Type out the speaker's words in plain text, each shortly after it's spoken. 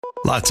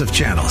Lots of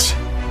channels,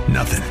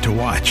 nothing to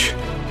watch,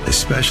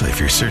 especially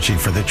if you're searching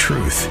for the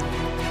truth.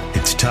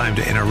 It's time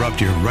to interrupt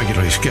your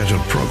regularly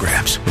scheduled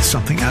programs with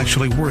something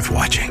actually worth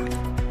watching.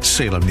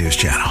 Salem News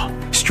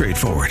Channel.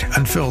 Straightforward,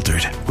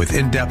 unfiltered, with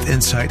in-depth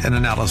insight and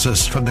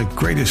analysis from the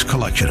greatest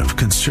collection of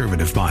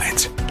conservative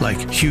minds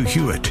like Hugh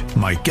Hewitt,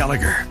 Mike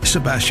Gallagher,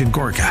 Sebastian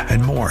Gorka,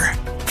 and more.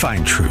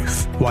 Find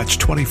truth. Watch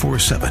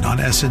 24/7 on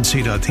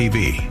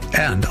snc.tv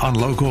and on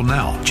Local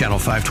Now, Channel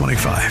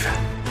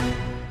 525.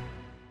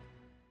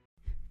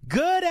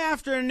 Good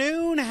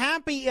afternoon.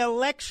 Happy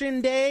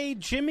Election Day.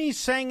 Jimmy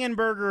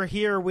Sengenberger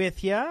here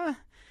with you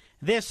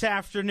this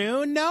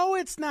afternoon. No,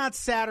 it's not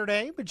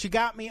Saturday, but you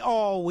got me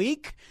all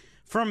week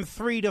from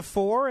 3 to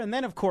 4, and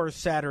then, of course,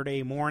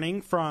 Saturday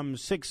morning from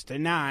 6 to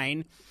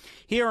 9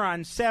 here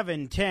on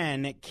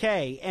 710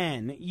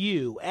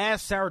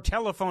 KNUS. Our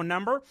telephone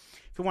number,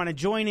 if you want to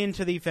join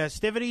into the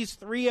festivities,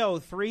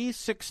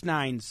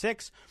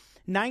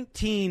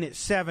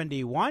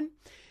 303-696-1971.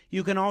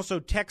 You can also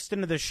text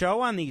into the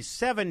show on the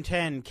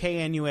 710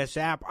 KNUS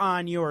app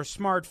on your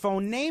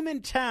smartphone. Name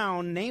and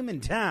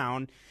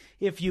town,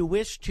 if you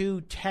wish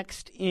to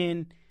text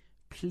in,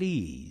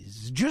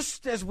 please.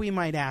 Just as we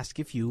might ask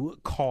if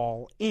you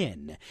call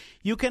in.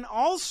 You can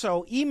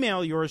also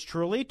email yours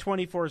truly,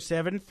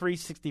 24/7,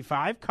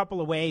 365.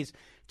 Couple of ways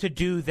to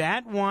do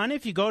that. One,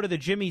 if you go to the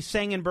Jimmy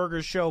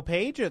Sengenberger Show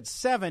page at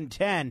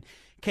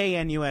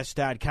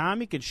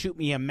 710KNUS.com, you can shoot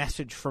me a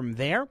message from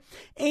there.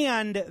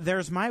 And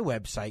there's my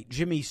website,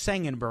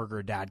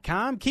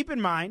 jimmysengenberger.com. Keep in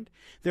mind,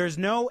 there's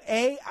no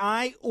A,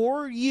 I,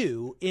 or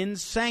U in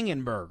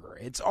Sengenberger.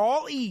 It's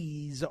all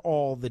E's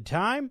all the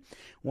time.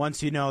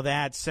 Once you know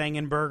that,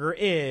 Sengenberger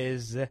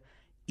is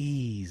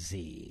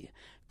easy.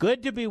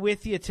 Good to be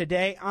with you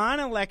today on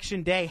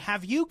Election Day.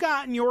 Have you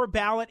gotten your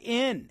ballot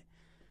in?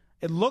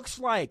 It looks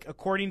like,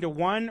 according to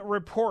one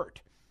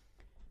report,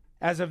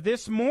 as of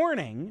this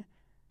morning,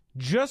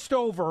 just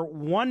over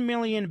 1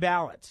 million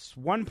ballots,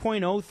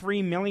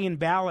 1.03 million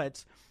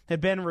ballots have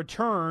been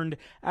returned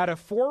out of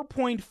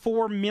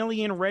 4.4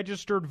 million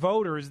registered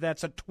voters.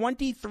 That's a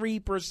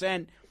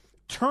 23%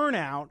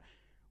 turnout,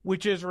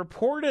 which is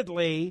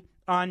reportedly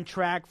on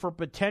track for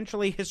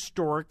potentially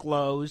historic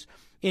lows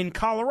in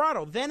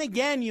Colorado. Then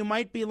again, you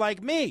might be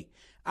like me.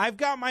 I've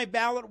got my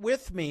ballot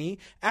with me.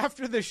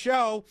 After the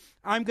show,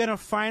 I'm going to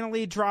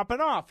finally drop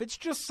it off. It's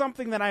just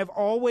something that I've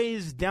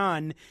always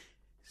done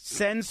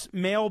since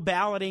mail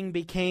balloting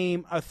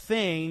became a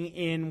thing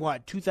in,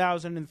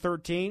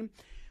 2013,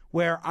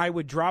 where I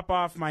would drop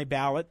off my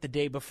ballot the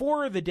day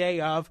before or the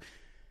day of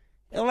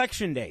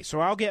Election Day. So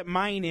I'll get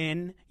mine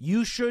in.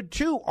 You should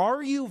too.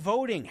 Are you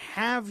voting?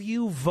 Have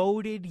you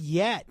voted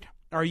yet?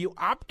 Are you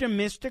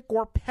optimistic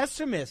or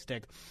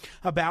pessimistic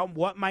about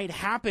what might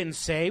happen,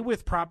 say,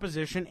 with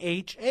Proposition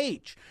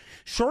HH?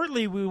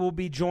 Shortly, we will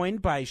be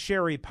joined by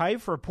Sherry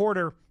Pfeif,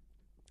 reporter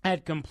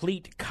at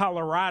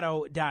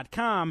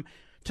CompleteColorado.com,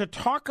 to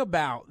talk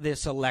about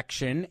this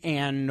election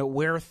and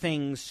where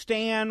things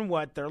stand,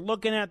 what they're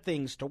looking at,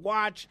 things to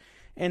watch,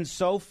 and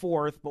so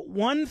forth. But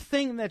one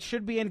thing that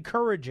should be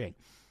encouraging,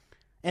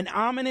 an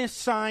ominous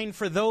sign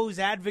for those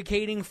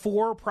advocating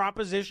for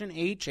Proposition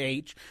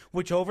HH,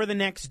 which over the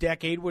next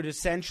decade would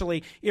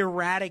essentially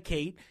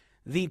eradicate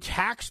the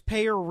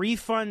taxpayer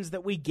refunds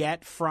that we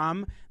get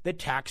from the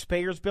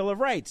Taxpayers' Bill of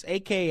Rights,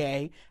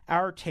 a.k.a.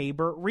 our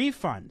Tabor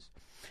refunds.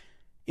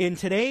 In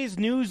today's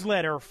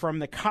newsletter from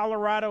the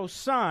Colorado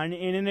Sun,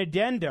 in an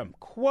addendum,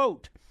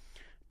 quote,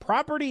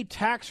 property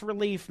tax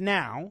relief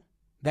now,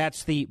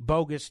 that's the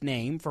bogus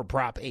name for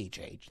Prop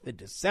HH, the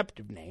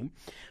deceptive name,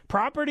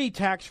 property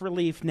tax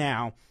relief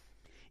now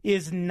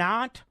is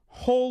not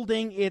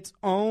holding its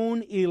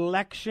own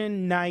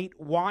election night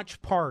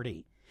watch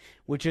party,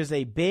 which is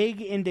a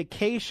big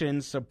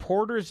indication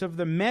supporters of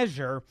the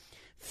measure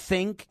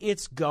think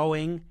it's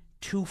going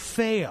to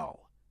fail.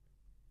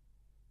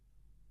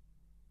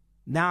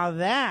 Now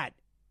that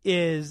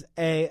is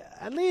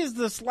at least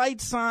a slight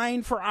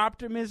sign for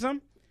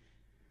optimism.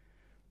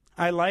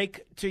 I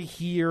like to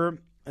hear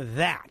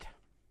that,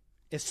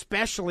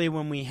 especially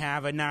when we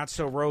have a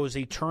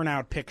not-so-rosy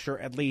turnout picture,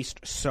 at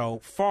least so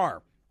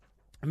far.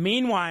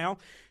 Meanwhile,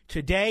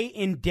 today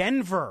in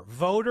Denver,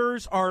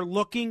 voters are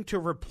looking to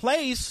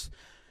replace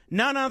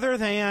none other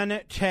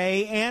than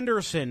Tay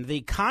Anderson,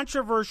 the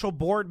controversial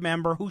board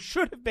member who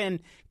should have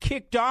been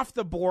kicked off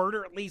the board,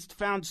 or at least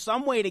found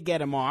some way to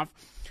get him off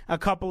a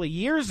couple of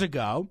years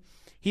ago.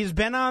 He's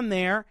been on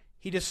there.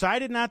 He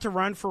decided not to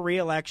run for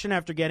re-election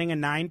after getting a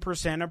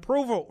 9%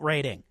 approval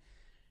rating.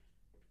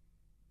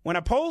 When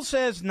a poll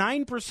says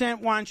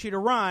 9% wants you to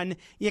run,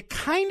 you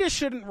kind of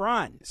shouldn't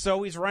run.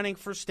 So he's running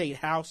for State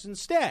House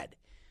instead,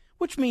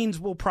 which means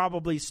we'll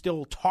probably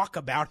still talk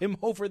about him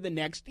over the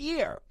next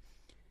year.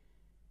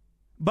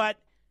 But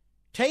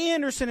Tay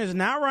Anderson is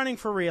now running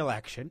for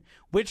re-election,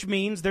 which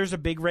means there's a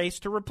big race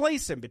to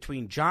replace him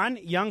between John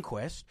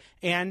Youngquist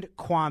and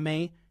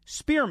Kwame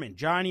Spearman.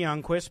 John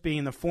Youngquist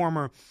being the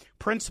former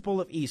principal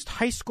of East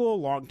High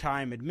School,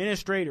 longtime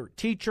administrator,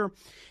 teacher,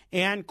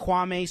 and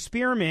Kwame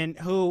Spearman,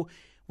 who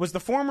was the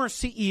former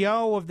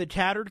CEO of the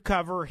Tattered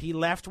Cover. He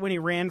left when he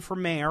ran for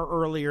mayor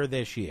earlier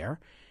this year.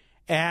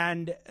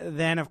 And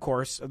then, of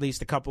course, at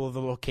least a couple of the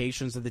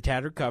locations of the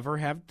Tattered Cover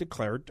have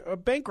declared a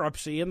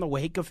bankruptcy in the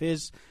wake of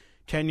his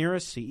tenure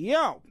as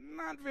CEO.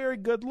 Not a very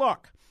good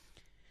look.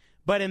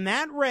 But in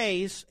that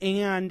race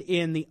and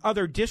in the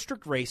other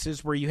district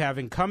races where you have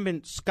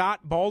incumbent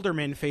Scott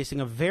Balderman facing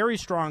a very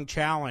strong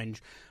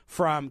challenge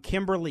from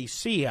Kimberly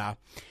Sia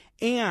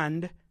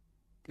and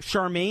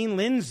Charmaine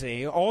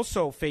Lindsay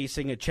also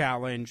facing a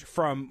challenge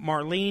from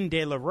Marlene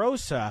De La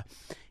Rosa,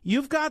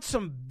 you've got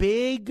some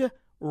big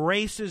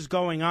races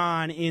going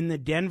on in the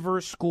Denver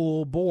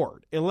School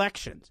Board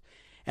elections.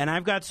 And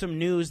I've got some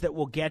news that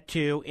we'll get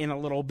to in a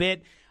little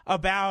bit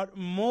about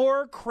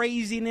more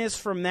craziness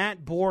from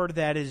that board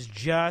that is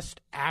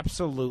just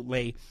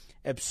absolutely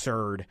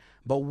absurd.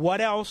 But what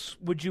else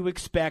would you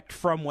expect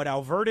from what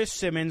Alvertus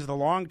Simmons, the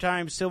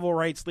longtime civil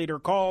rights leader,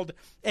 called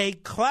a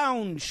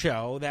clown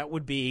show that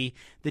would be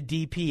the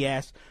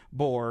DPS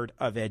Board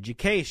of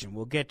Education?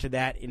 We'll get to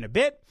that in a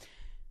bit.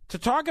 To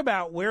talk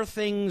about where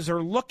things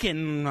are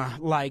looking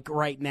like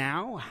right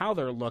now, how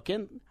they're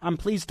looking, I'm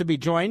pleased to be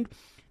joined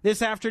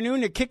this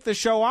afternoon to kick the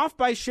show off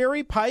by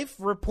Sherry Pife,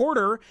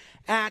 reporter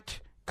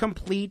at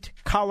Complete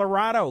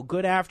Colorado.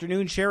 Good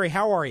afternoon, Sherry.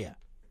 How are you?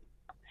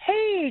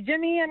 Hey,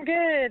 Jimmy, I'm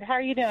good. How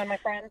are you doing, my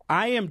friend?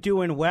 I am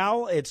doing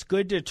well. It's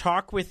good to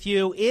talk with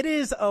you. It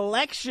is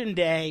Election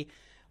Day.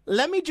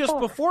 Let me just,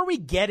 before we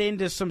get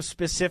into some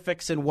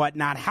specifics and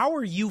whatnot, how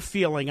are you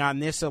feeling on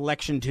this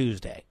Election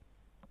Tuesday?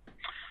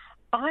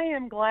 I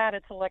am glad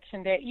it's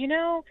Election Day. You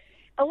know,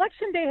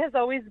 Election Day has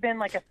always been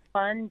like a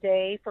fun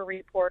day for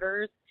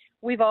reporters.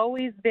 We've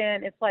always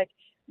been, it's like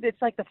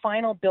the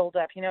final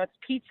buildup. You know, it's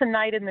pizza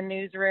night in the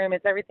newsroom.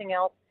 It's everything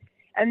else.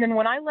 And then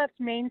when I left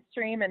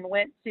mainstream and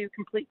went to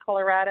Complete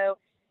Colorado,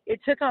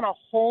 it took on a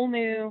whole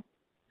new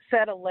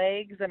set of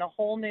legs and a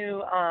whole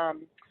new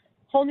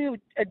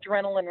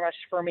adrenaline rush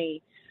for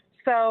me.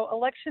 So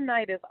election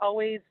night is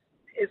always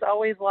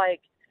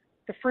like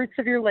the fruits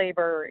of your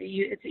labor.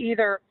 It's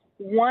either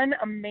one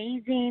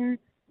amazing,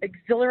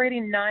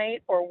 exhilarating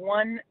night or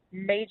one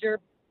major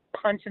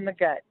punch in the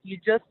gut. You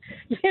just,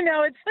 you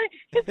know, it's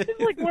just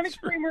like one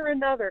extreme or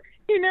another.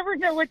 You never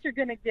know what you're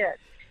going to get.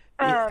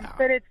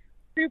 But it's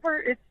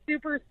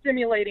super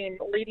stimulating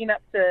leading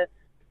up to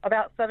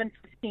about 7:15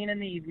 in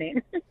the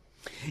evening.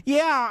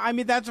 Yeah, I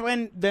mean, that's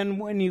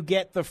when you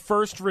get the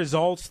first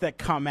results that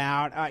come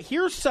out.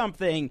 Here's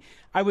something,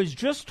 I was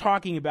just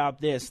talking about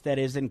this that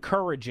is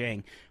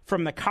encouraging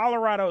from the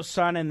Colorado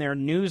Sun in their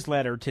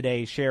newsletter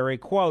today, Sherry.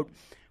 Quote,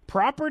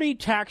 property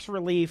tax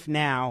relief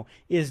now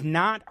is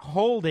not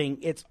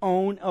holding its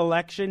own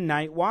election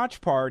night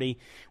watch party,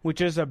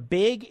 which is a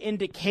big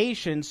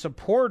indication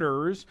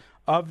supporters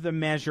of the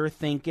measure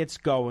think it's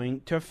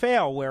going to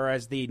fail,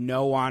 whereas the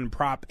No on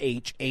Prop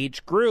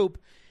HH group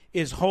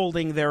is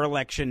holding their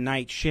election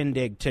night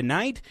shindig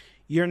tonight.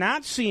 You're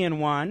not seeing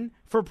one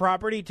for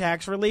property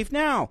tax relief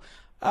now.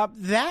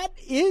 That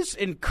is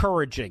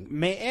encouraging.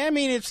 I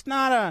mean, it's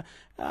not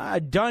a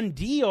done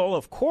deal,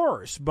 of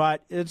course,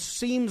 but it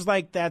seems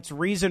like that's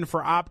reason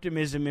for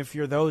optimism if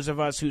you're those of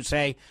us who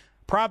say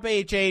Prop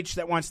HH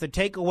that wants to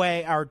take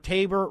away our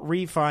Tabor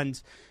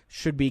refunds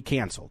should be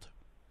canceled.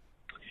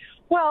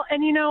 Well,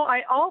 and you know,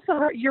 I also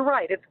heard, you're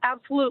right, it's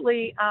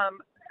absolutely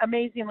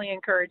amazingly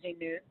encouraging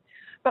news.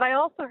 But I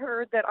also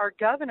heard that our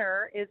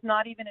governor is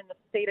not even in the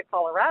state of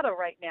Colorado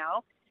right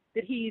now,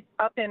 that he's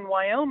up in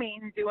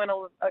Wyoming doing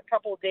a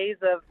couple of days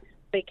of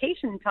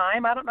vacation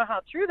time. I don't know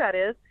how true that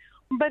is.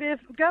 But if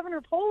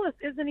Governor Polis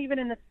isn't even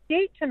in the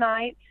state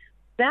tonight,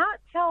 that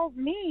tells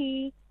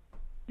me,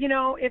 you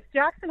know, if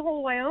Jackson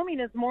Hole,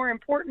 Wyoming is more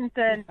important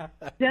than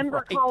Denver,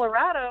 right,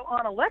 Colorado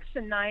on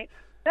election night,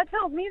 that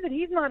tells me that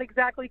he's not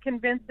exactly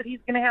convinced that he's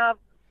going to have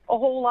a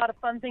whole lot of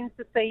fun things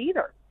to say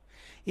either.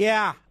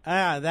 Yeah,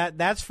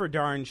 that's for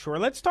darn sure.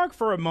 Let's talk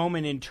for a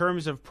moment in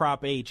terms of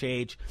Prop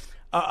HH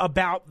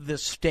about the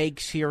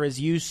stakes here as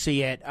you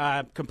see it.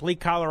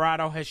 Complete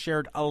Colorado has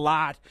shared a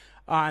lot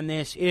on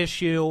this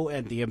issue,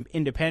 and the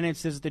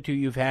Independence Institute,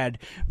 you've had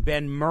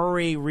Ben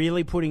Murray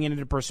really putting it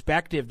into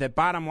perspective that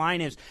bottom line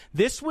is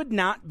this would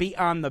not be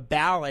on the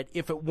ballot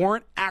if it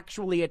weren't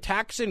actually a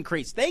tax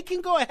increase. They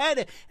can go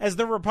ahead, as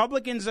the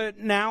Republicans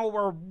now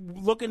are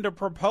looking to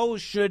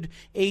propose should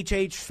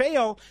HH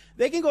fail,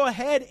 they can go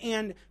ahead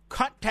and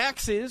cut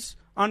taxes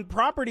on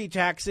property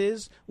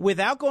taxes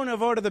without going to a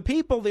vote of the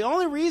people. The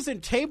only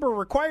reason Tabor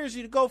requires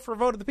you to go for a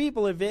vote of the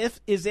people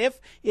is if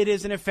it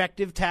is an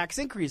effective tax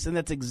increase, and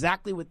that's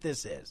exactly what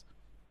this is.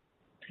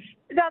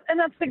 And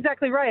that's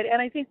exactly right.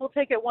 And I think we'll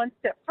take it one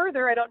step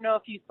further. I don't know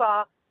if you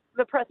saw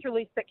the press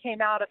release that came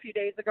out a few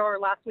days ago or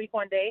last week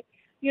one day.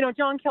 You know,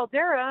 John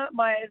Caldera,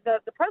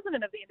 the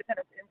president of the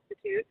Independence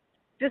Institute,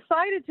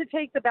 decided to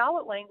take the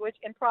ballot language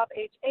in Prop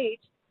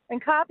HH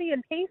and copy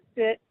and paste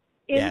it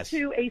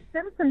into a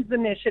Simpsons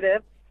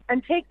initiative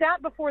and take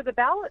that before the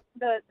ballot,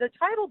 the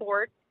title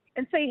board,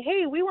 and say,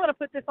 hey, we want to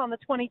put this on the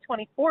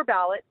 2024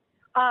 ballot.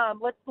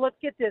 Let's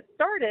get this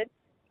started.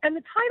 And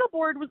the title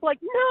board was like,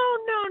 no.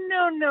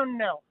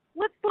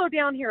 let's slow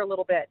down here a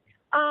little bit.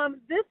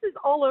 This is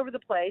all over the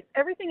place.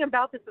 Everything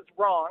about this is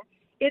wrong.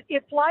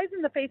 It flies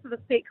in the face of the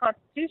state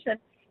constitution,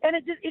 and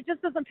it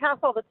just doesn't pass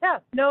all the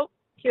tests. Nope,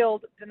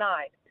 killed,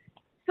 denied.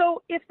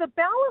 So if the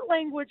ballot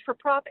language for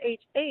Prop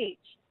HH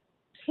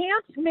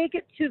can't make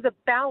it to the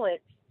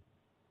ballot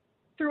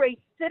through a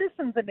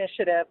citizens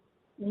initiative,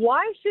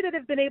 why should it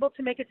have been able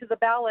to make it to the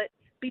ballot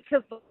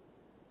because of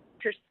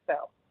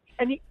so?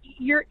 And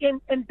you're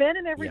in, and Ben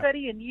and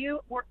everybody and you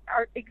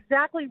are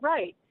exactly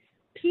right.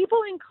 People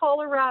in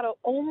Colorado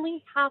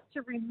only have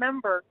to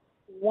remember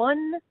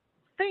one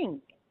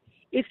thing.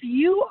 If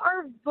you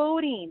are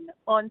voting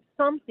on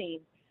something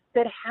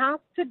that has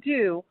to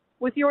do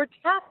with your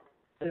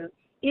taxes,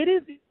 it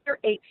is either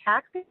a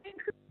tax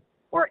increase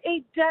or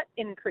a debt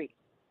increase.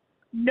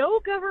 No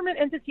government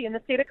entity in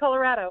the state of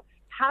Colorado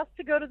has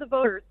to go to the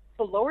voters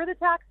to lower the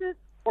taxes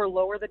or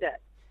lower the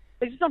debt.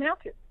 They just don't have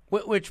to.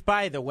 Which,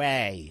 by the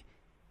way,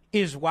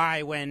 is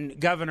why when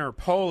Governor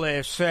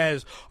Polis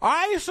says,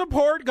 I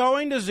support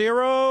going to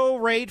zero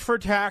rate for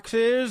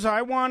taxes,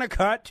 I want to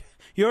cut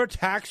your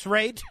tax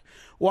rate,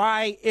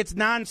 why it's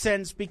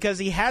nonsense, because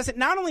he hasn't.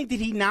 Not only did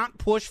he not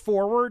push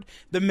forward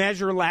the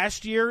measure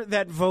last year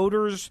that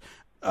voters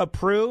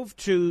approved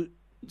to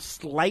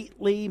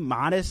slightly,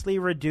 modestly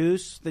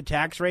reduce the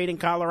tax rate in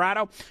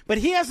Colorado, but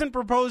he hasn't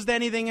proposed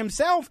anything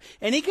himself,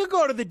 and he could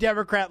go to the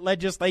Democrat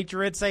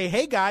legislature and say,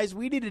 hey guys,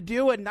 we need to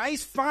do a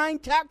nice fine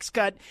tax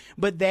cut,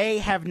 but they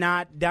have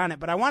not done it.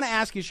 But I want to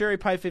ask you, Sherry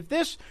Pife, if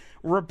this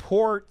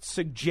report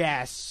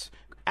suggests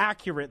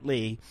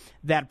accurately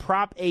that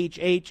Prop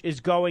HH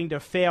is going to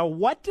fail,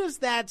 what does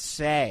that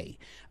say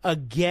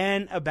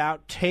again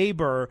about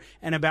Tabor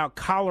and about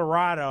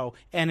Colorado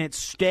and its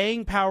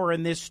staying power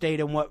in this state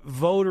and what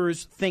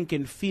voters think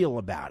and feel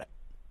about it?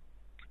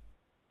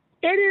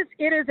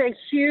 It is a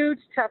huge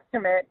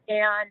testament,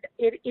 and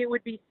it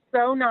would be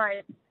so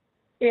nice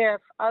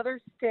if other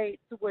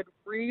states would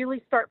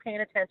really start paying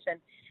attention,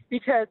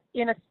 because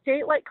in a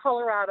state like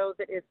Colorado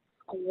that is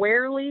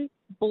squarely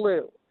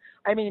blue,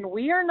 I mean,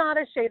 we are not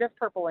a shade of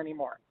purple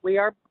anymore. We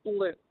are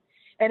blue.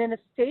 And in a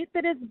state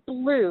that is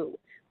blue,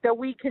 that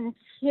we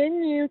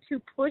continue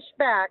to push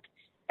back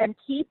and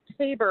keep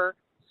Tabor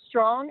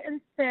strong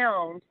and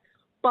sound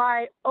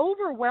by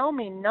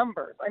overwhelming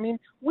numbers. I mean,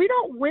 we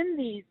don't win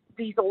these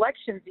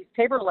elections, these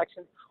Tabor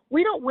elections.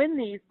 We don't win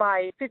these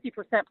by 50%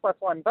 plus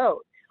one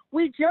vote.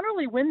 We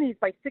generally win these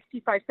by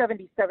 65,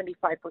 70,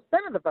 75%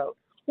 of the vote,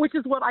 which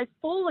is what I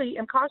fully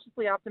am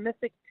cautiously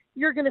optimistic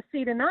you're going to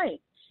see tonight.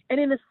 And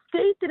in a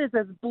state that is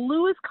as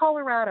blue as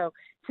Colorado,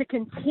 to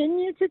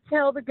continue to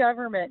tell the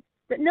government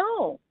that,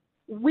 no,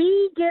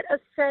 we get a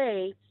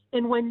say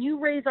in when you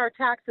raise our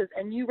taxes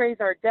and you raise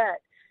our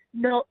debt,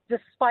 no,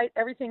 despite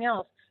everything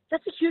else,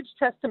 that's a huge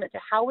testament to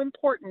how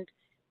important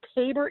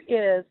Tabor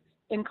is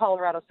in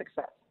Colorado's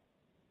success.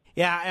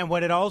 Yeah, and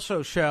what it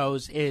also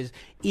shows is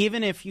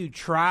even if you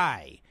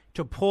try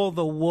to pull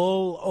the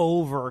wool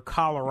over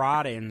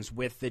Coloradans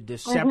with the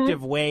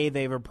deceptive way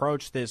they've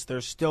approached this,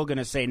 they're still going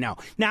to say no.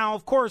 Now,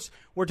 of course,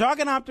 we're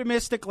talking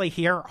optimistically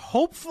here.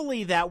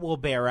 Hopefully that will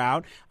bear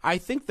out. I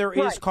think there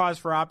is cause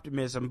for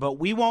optimism, but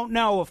we won't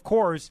know, of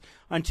course,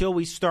 until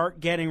we start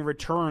getting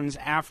returns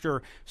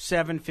after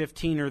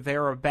 7:15 or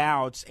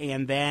thereabouts,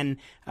 and then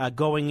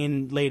going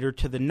in later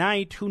to the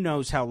night. Who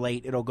knows how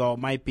late it'll go? It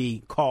might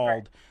be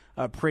called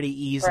pretty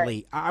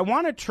easily. Right. I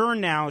want to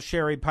turn now,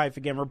 Sherry Pife,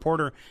 again,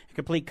 reporter at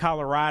Complete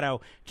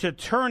Colorado, to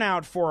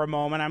turnout for a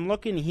moment. I'm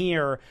looking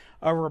here,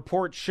 a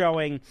report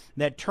showing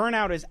that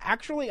turnout is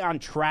actually on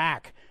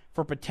track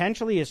for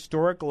potentially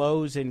historic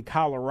lows in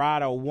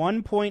Colorado.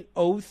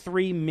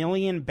 1.03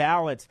 million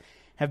ballots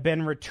have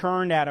been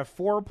returned out of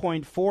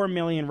 4.4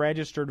 million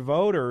registered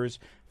voters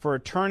for a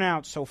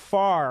turnout so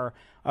far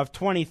of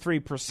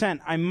 23%.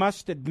 I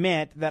must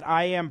admit that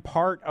I am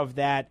part of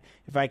that,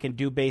 if I can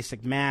do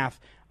basic math,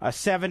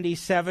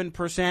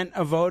 77%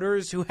 of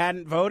voters who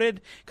hadn't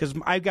voted, because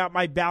I've got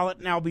my ballot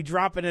and I'll be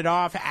dropping it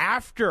off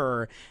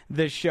after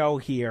the show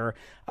here.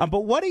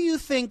 But what do you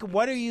think?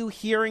 What are you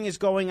hearing is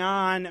going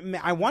on?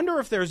 I wonder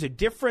if there's a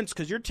difference,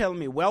 because you're telling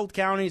me Weld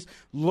County's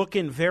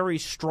looking very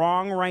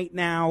strong right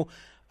now.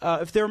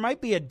 If there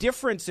might be a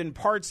difference in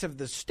parts of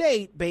the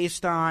state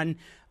based on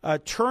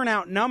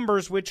turnout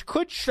numbers, which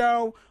could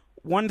show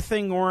one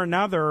thing or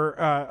another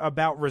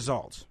about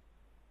results.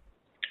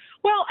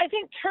 Well, I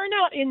think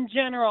turnout in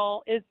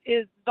general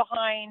is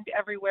behind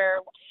everywhere,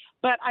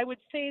 but I would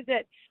say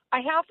that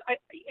I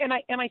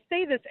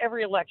say this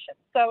every election,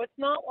 so it's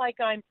not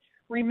like I'm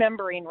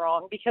remembering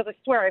wrong, because I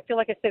swear I feel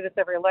like I say this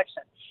every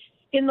election.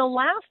 In the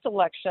last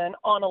election,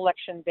 on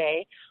election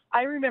day,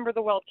 I remember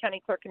the Weld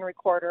County Clerk and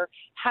Recorder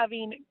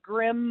having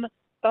grim,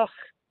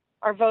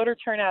 our voter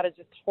turnout is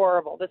just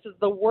horrible. This is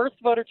the worst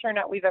voter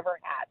turnout we've ever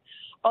had.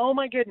 Oh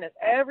my goodness,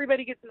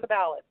 everybody gets to the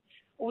ballot.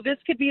 Well, this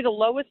could be the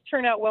lowest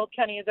turnout Weld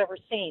County has ever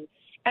seen.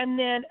 And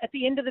then at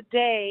the end of the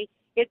day,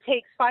 it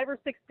takes 5 or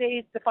 6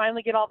 days to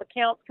finally get all the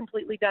counts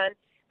completely done,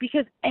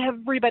 because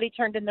everybody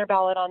turned in their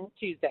ballot on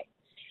Tuesday.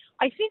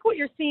 I think what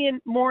you're seeing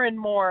more and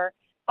more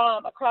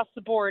across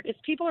the board is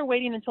people are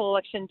waiting until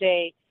election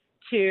day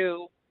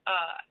to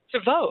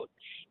vote.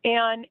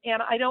 And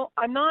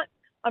I'm not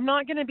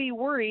going to be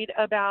worried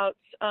about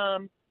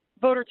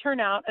voter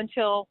turnout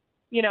until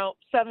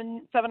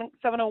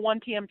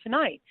 7:01 p.m.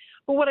 tonight.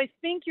 But what I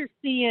think you're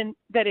seeing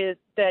that is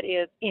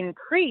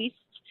increased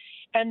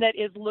and that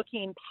is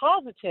looking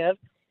positive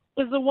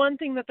is the one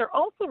thing that they're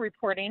also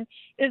reporting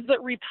is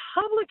that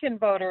Republican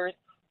voters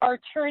are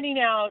turning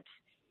out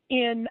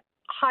in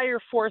higher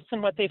force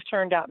than what they've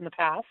turned out in the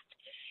past,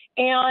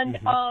 and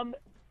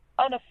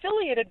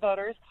unaffiliated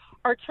voters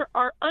are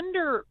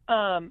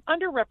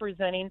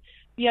underrepresenting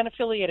the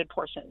unaffiliated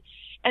portion.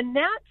 And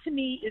that to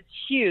me is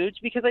huge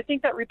because I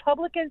think that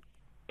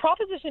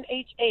Proposition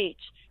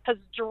HH has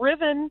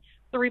driven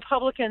the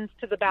Republicans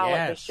to the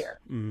ballot this year.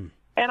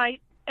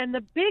 And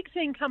the big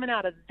thing coming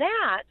out of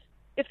that,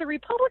 if the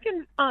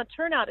Republican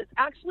turnout is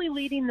actually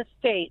leading the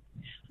state,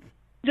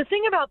 the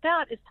thing about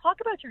that is talk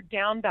about your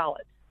down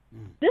ballots.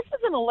 This is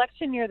an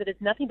election year that is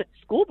nothing but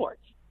school boards.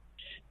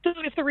 So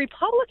if the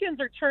Republicans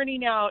are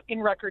turning out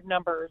in record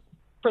numbers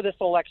for this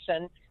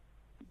election,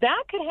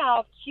 that could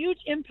have huge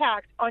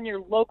impact on your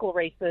local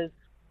races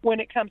when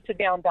it comes to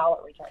down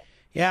ballot returns.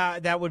 Yeah,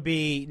 that would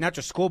be not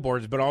just school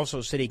boards, but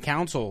also city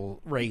council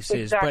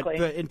races. Exactly.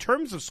 But in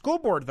terms of school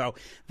board, though,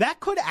 that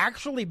could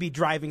actually be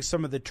driving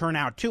some of the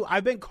turnout, too.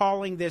 I've been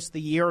calling this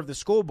the year of the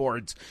school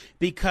boards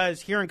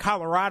because here in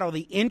Colorado,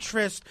 the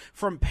interest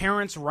from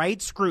parents'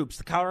 rights groups,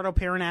 the Colorado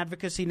Parent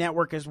Advocacy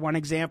Network is one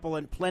example,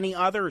 and plenty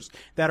others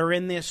that are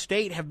in this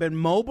state have been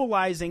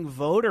mobilizing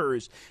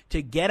voters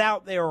to get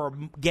out there or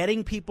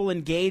getting people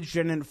engaged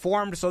and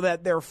informed so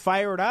that they're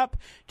fired up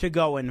to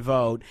go and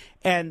vote.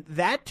 And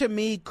that, to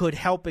me,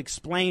 could help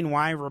explain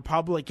why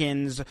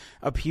Republicans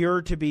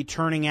appear to be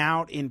turning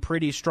out in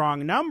pretty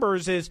strong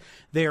numbers is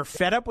they're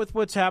fed up with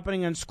what's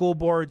happening on school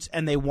boards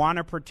and they want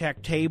to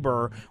protect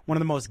Tabor, one of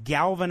the most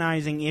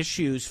galvanizing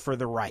issues for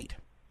the right.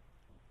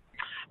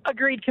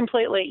 Agreed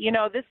completely.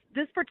 This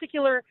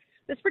particular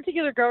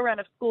go-around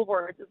of school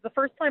boards is the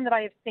first time that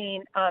I have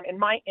seen in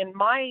my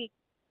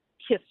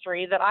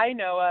history that I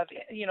know of,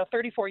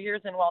 34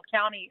 years in Weld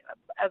County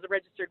as a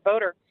registered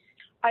voter,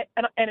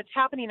 and it's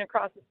happening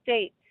across the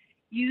state.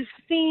 You've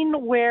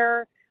seen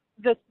where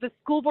the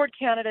school board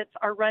candidates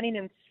are running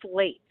in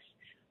slates.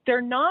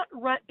 They're not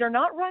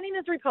running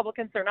as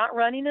Republicans. They're not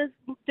running as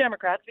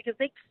Democrats because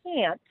they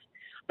can't.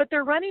 But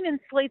they're running in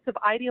slates of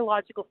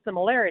ideological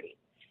similarity.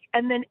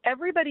 And then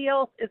everybody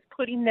else is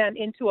putting them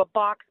into a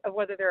box of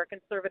whether they're a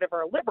conservative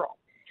or a liberal.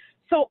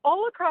 So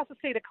all across the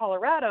state of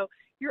Colorado,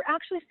 you're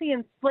actually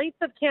seeing slates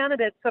of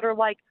candidates that are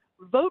like,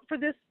 vote for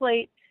this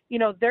slate,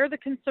 they're the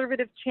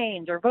conservative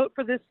change, or vote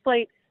for this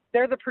slate,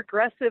 they're the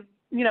progressive,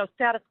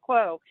 status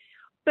quo.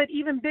 But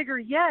even bigger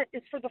yet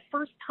is for the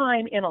first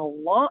time in I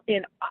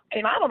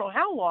don't know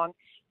how long,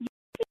 you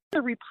see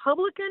the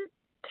Republican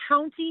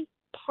county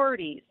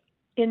parties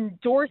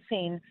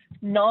endorsing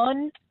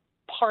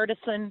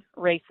nonpartisan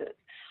races.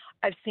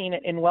 I've seen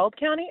it in Weld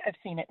County. I've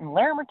seen it in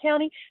Larimer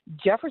County,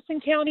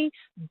 Jefferson County,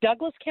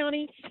 Douglas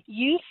County.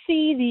 You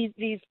see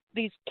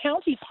these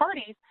county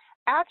parties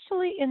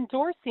actually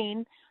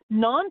endorsing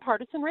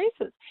nonpartisan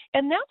races.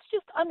 And that's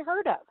just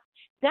unheard of.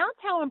 That's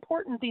how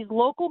important these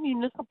local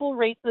municipal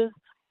races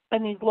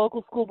and these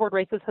local school board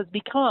races has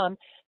become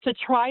to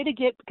try to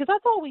get, because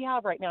that's all we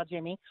have right now,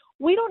 Jimmy.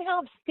 We don't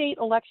have state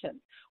elections.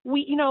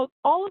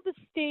 All the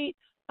state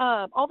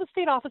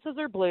offices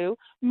are blue.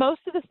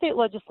 Most of the state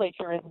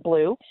legislature is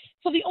blue.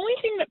 So the only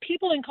thing that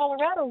people in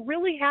Colorado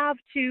really have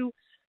to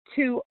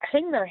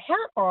hang their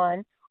hat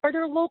on are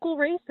their local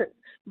races.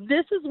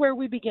 This is where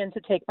we begin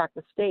to take back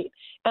the state.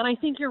 And I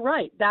think you're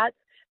right. That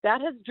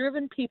has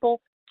driven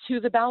people to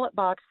the ballot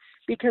box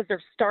because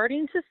they're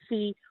starting to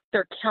see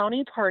their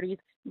county parties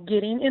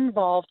getting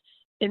involved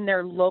in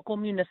their local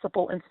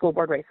municipal and school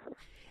board races.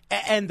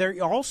 And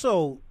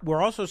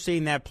we're also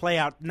seeing that play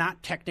out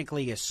not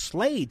technically as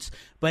slates,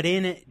 but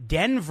in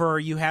Denver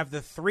you have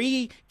the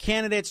three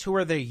candidates who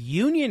are the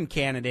union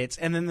candidates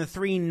and then the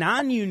three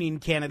non-union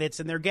candidates,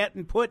 and they're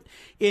getting put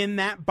in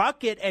that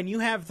bucket. And you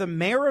have the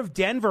mayor of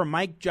Denver,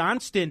 Mike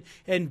Johnston,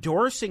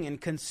 endorsing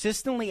and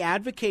consistently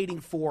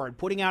advocating for and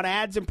putting out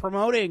ads and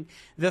promoting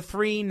the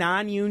three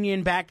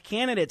non-union backed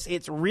candidates.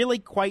 It's really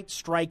quite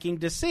striking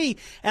to see.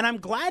 And I'm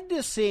glad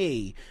to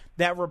see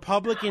that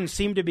Republicans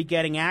seem to be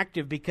getting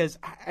active because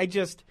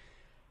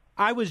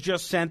I was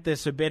just sent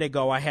this a bit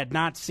ago. I had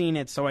not seen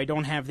it, so I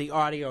don't have the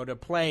audio to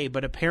play.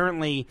 But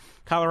apparently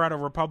Colorado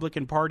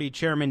Republican Party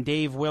Chairman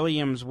Dave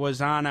Williams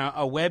was on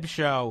a web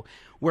show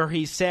where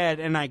he said,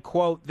 and I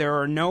quote,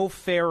 "There are no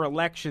fair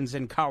elections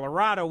in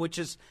Colorado," which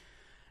is,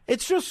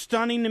 it's just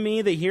stunning to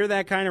me to hear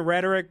that kind of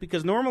rhetoric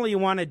because normally you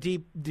want to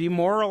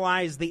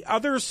demoralize the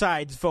other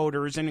side's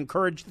voters and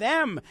encourage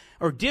them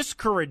or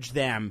discourage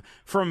them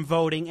from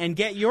voting and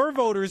get your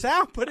voters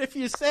out. But if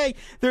you say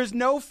there's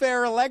no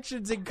fair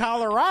elections in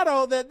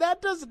Colorado,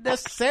 that doesn't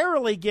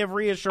necessarily give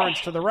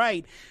reassurance to the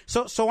right.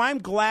 So I'm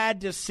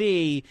glad to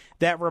see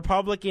that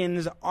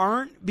Republicans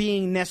aren't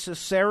being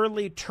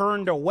necessarily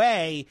turned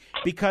away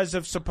because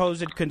of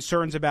supposed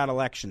concerns about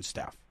election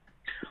stuff.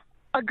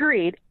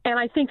 Agreed. And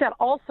I think that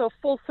also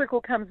full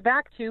circle comes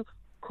back to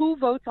who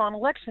votes on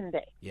Election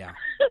Day. Yeah.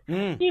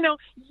 You know,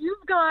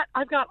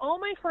 I've got all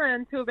my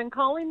friends who have been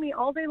calling me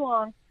all day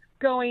long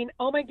going,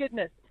 oh my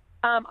goodness,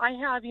 I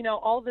have,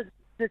 all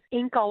this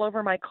ink all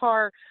over my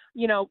car,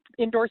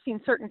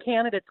 endorsing certain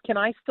candidates. Can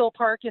I still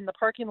park in the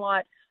parking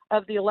lot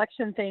of the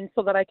election thing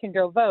so that I can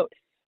go vote?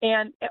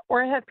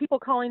 Or I have people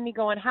calling me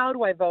going, how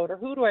do I vote? Or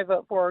who do I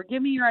vote for? Or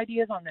give me your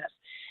ideas on this.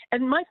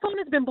 And my phone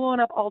has been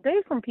blowing up all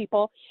day from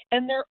people,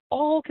 and they're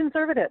all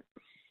conservative.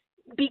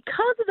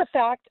 Because of the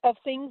fact of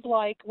things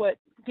like what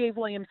Dave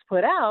Williams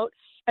put out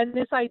and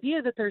this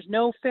idea that there's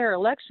no fair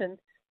elections,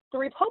 the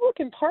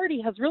Republican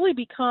Party has really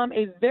become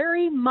a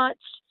very much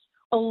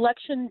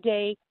election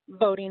day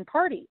voting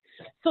party.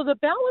 So the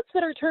ballots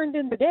that are turned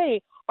in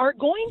today are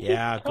going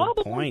to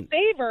probably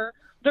favor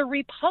the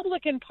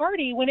Republican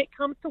Party when it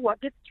comes to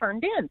what gets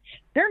turned in.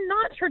 They're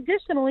not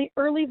traditionally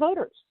early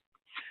voters.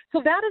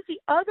 So that is the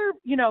other,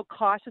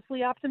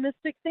 cautiously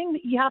optimistic thing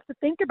that you have to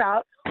think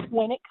about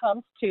when it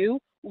comes to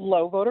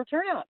low voter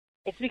turnout.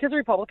 It's because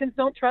Republicans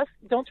don't trust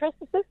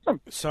the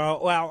system.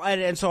 So,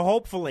 and so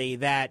hopefully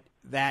that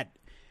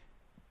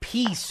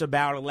piece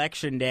about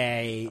Election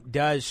Day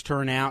does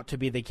turn out to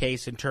be the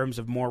case in terms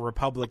of more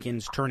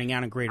Republicans turning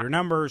out in greater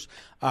numbers.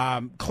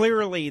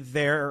 Clearly,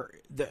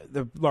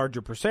 the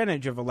larger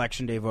percentage of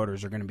Election Day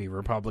voters are going to be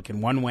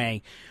Republican one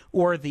way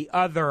or the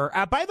other.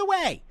 By the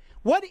way,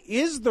 what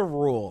is the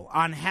rule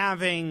on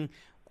having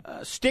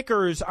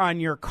stickers on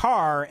your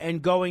car and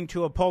going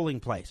to a polling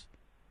place?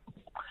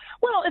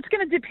 Well, it's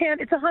going to depend.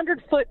 It's a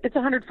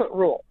 100-foot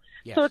rule.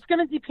 Yes. So it's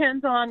going to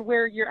depend on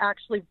where you're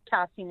actually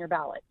casting your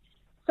ballot.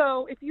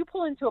 So if you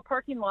pull into a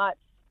parking lot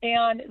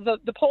and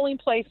the polling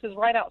place is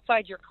right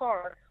outside your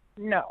car,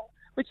 no.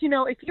 But,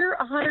 if you're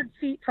 100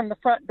 feet from the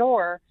front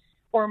door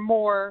or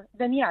more,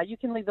 then, yeah, you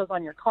can leave those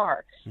on your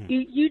car.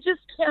 You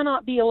just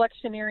cannot be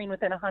electioneering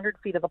within 100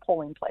 feet of the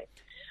polling place.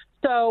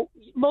 So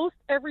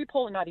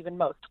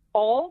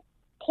all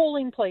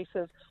polling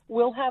places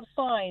will have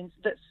signs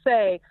that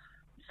say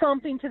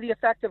something to the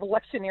effect of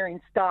electioneering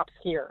stops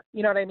here.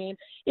 You know what I mean?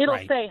 It'll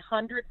say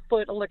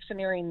 100-foot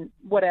electioneering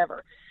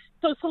whatever.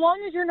 So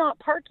long as you're not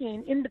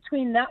parking in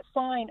between that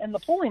sign and the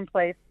polling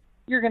place,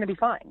 you're going to be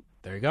fine.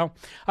 There you go.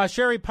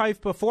 Sherry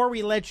Pife, before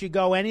we let you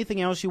go,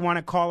 anything else you want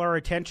to call our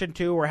attention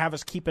to or have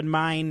us keep in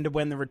mind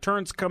when the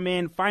returns come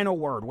in? Final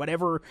word,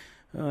 whatever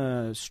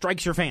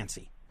strikes your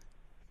fancy.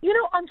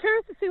 I'm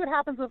curious to see what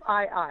happens with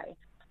II.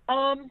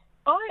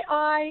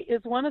 II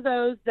is one of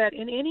those that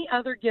in any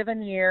other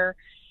given year,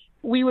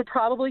 we would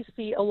probably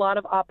see a lot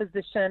of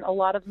opposition, a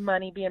lot of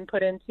money being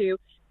put into,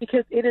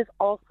 because it is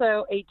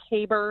also a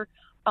Tabor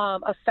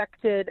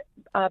affected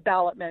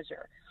ballot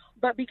measure.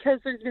 But because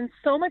there's been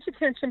so much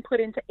attention put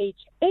into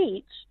HH,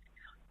 II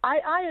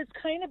has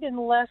kind of been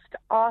left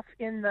off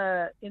in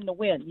the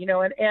wind,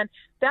 and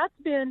that's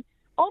been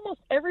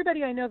almost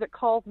everybody I know that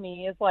calls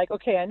me is like,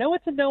 okay, I know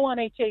it's a no on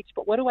HH,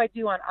 but what do I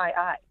do on II?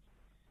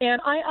 And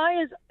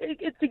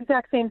it's the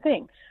exact same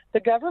thing.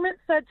 The government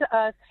said to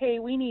us, hey,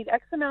 we need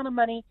X amount of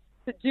money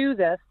to do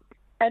this.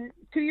 And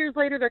 2 years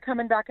later, they're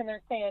coming back and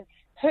they're saying,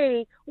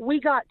 hey, we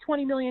got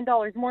 $20 million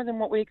more than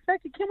what we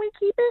expected. Can we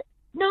keep it?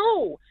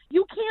 No,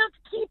 you can't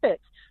keep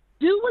it.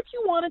 Do what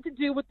you wanted to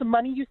do with the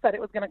money you said it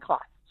was going to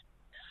cost.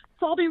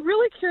 So I'll be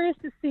really curious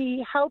to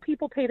see how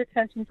people paid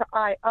attention to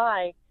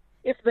II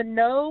if the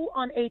no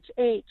on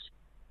HH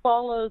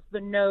follows the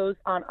no's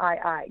on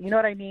II. You know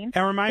what I mean?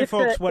 And remind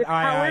folks what II...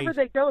 However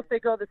they go, if they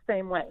go the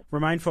same way.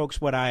 Remind folks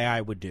what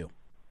II would do.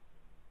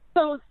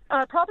 So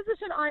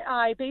Proposition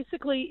II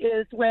basically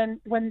is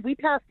when we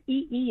passed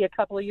EE a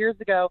couple of years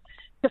ago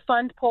to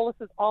fund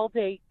Polis's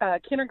all-day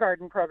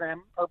kindergarten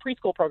program or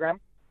preschool program,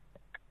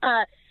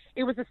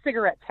 it was a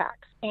cigarette tax.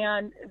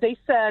 And they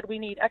said we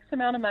need X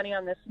amount of money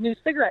on this new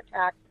cigarette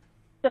tax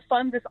to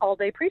fund this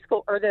all-day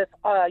preschool or this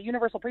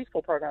universal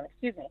preschool program,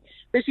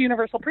 this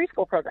universal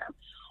preschool program.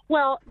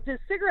 Well, the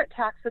cigarette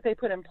tax that they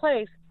put in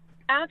place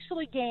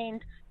actually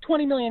gained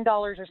 $20 million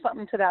or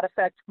something to that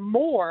effect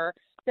more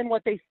than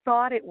what they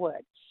thought it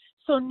would.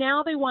 So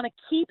now they want to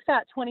keep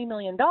that $20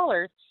 million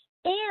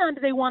and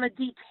they want to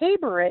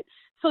de-Tabor it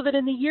so that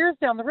in the years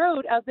down the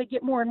road, as they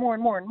get more and more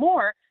and more and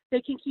more,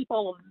 they can keep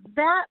all of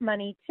that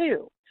money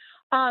too.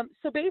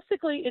 So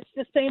basically, it's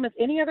the same as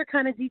any other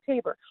kind of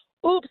de-Tabor.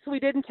 Oops, we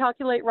didn't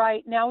calculate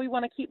right. Now we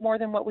want to keep more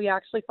than what we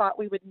actually thought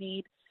we would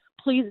need.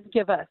 Please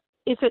give us.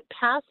 If it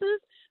passes,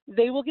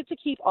 they will get to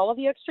keep all of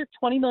the extra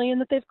 $20 million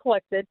that they've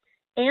collected,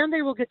 and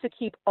they will get to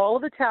keep all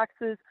of the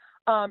taxes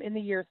in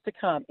the years to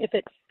come. If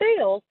it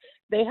fails,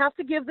 they have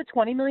to give the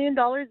 $20 million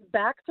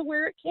back to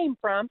where it came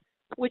from,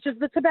 which is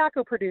the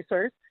tobacco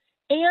producers,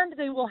 and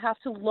they will have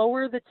to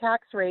lower the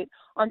tax rate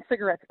on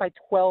cigarettes by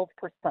 12%.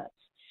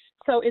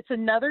 So it's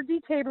another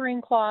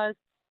de-Taboring clause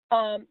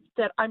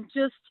that I'm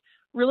just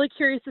really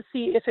curious to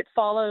see if it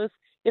follows,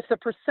 if the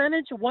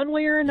percentage one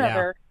way or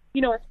another,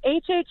 if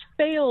HH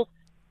fails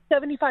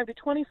 75 to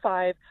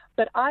 25,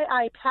 but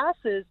II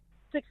passes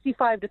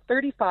 65 to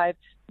 35,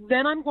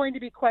 then I'm going to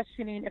be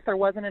questioning if there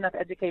wasn't enough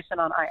education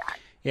on II.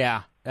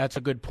 Yeah, that's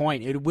a good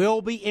point. It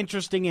will be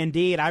interesting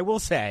indeed. I will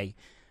say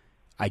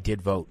I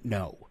did vote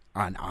no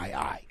on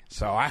II.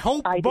 So I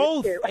hope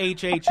both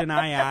HH and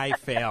II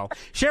fail.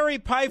 Sherry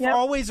Pife,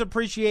 always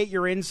appreciate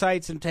your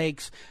insights and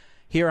takes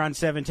here on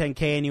 710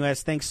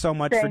 KNUS. Thanks so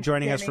much for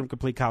joining us from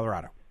Complete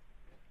Colorado.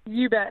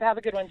 You bet. Have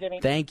a good one, Jimmy.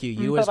 Thank you.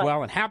 You as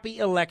well. And happy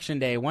Election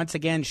Day. Once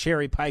again,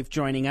 Sherry Pife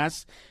joining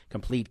us,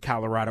 Complete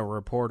Colorado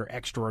reporter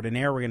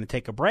extraordinaire. We're going to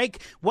take a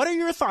break. What are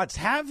your thoughts?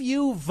 Have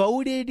you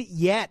voted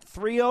yet?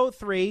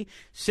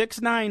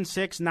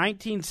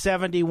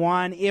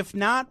 303-696-1971. If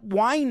not,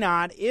 why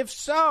not? If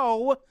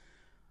so,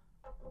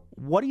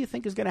 what do you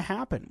think is going to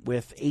happen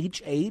with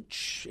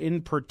HH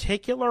in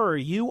particular? Are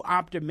you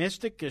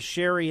optimistic as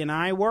Sherry and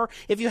I were?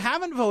 If you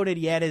haven't voted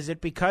yet, is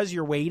it because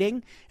you're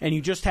waiting and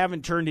you just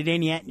haven't turned it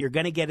in yet and you're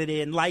going to get it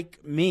in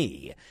like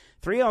me?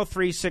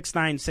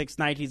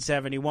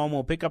 303-696-1971.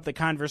 We'll pick up the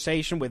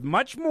conversation with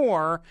much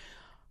more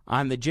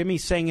on the Jimmy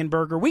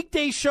Sengenberger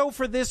weekday show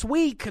for this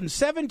week on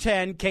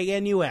 710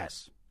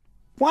 KNUS.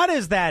 What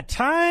is that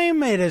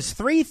time? It is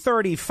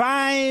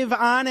 3:35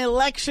 on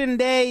Election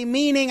Day,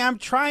 meaning I'm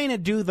trying to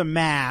do the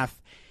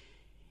math.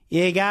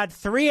 You got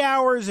 3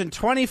 hours and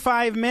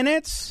 25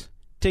 minutes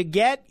to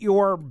get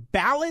your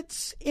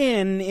ballots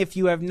in if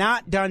you have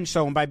not done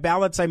so. And by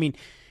ballots, I mean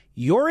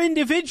your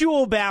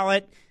individual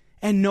ballot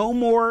and no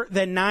more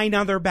than 9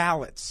 other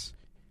ballots.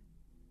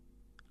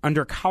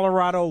 Under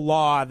Colorado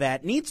law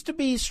that needs to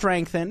be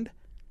strengthened,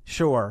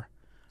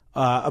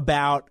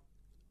 about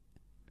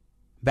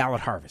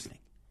ballot harvesting.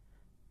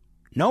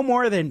 No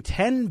more than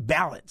 10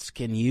 ballots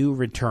can you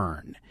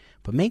return,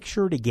 but make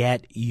sure to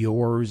get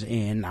yours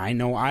in. I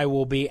know I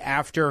will be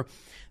after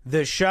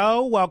the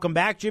show. Welcome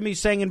back. Jimmy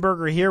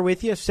Sengenberger here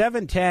with you,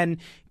 710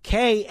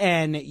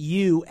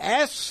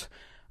 KNUS.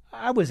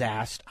 I was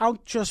asked, I'll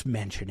just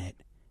mention it.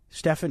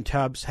 Stephen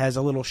Tubbs has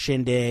a little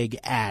shindig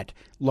at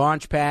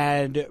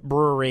Launchpad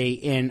Brewery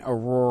in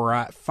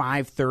Aurora,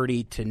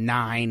 5:30 to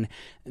 9.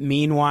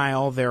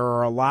 Meanwhile, there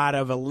are a lot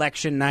of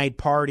election night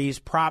parties.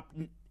 Prop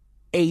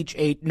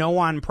H8, no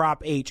on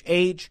Prop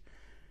HH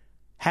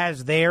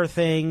has their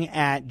thing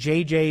at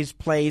JJ's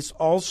Place,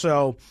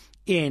 also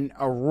in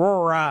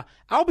Aurora.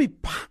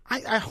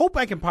 I hope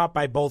I can pop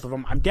by both of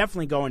them. I'm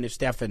definitely going to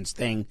Stefan's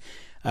thing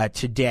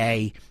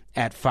today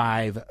at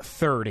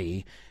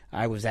 5:30.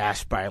 I was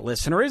asked by a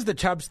listener, is the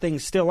Tubbs thing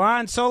still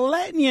on? So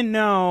letting you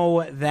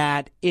know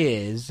that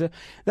is.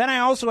 Then I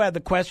also had the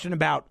question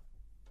about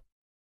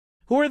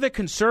who are the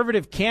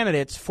conservative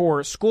candidates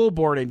for school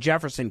board in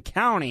Jefferson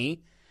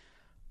County.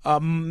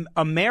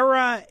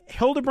 Amara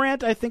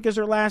Hildebrandt, I think is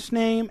her last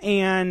name,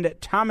 and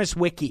Thomas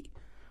Wicke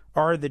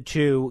are the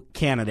two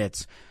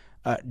candidates.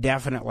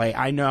 Definitely.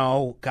 I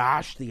know,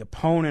 the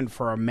opponent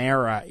for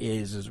Amara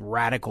is as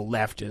radical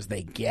left as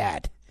they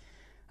get.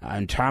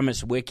 And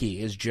Thomas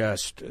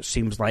Wicke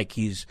seems like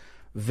he's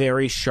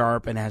very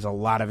sharp and has a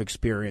lot of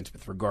experience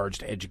with regards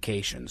to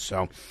education.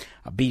 So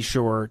be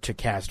sure to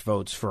cast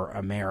votes for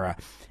Amara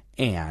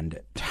and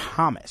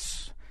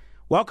Thomas.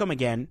 Welcome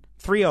again.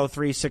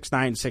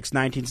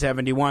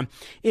 303-696-1971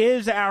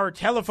 is our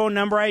telephone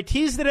number. I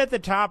teased it at the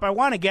top. I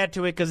want to get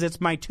to it because it's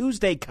my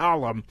Tuesday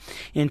column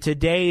in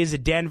today's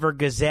Denver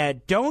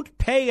Gazette. Don't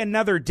pay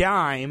another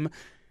dime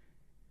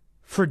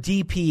for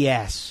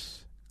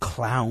DPS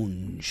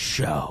clown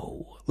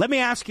show. Let me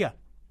ask you,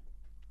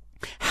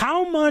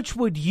 how much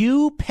would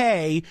you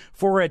pay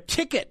for a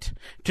ticket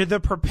to the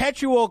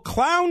perpetual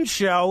clown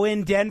show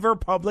in Denver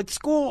Public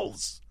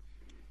Schools?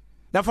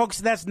 Now, folks,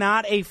 that's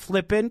not a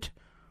flippant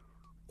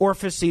or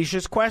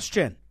facetious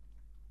question.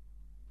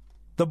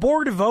 The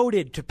board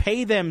voted to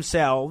pay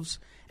themselves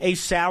a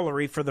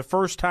salary for the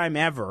first time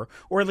ever,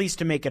 or at least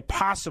to make it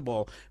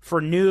possible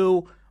for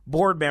new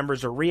board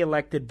members or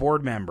re-elected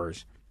board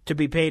members to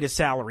be paid a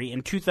salary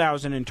in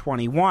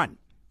 2021.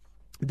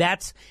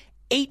 That's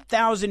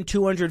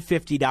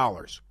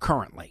 $8,250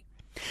 currently.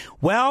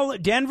 Well,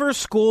 Denver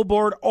School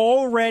Board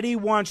already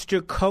wants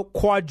to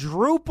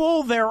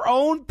quadruple their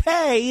own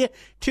pay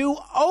to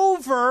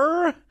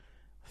over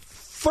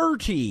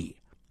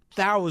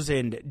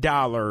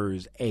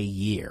 $30,000 a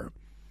year.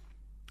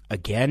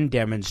 Again,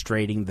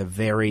 demonstrating the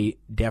very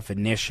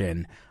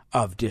definition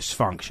of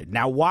dysfunction.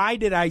 Now, why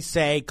did I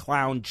say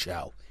clown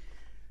show?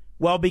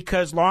 Well,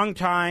 because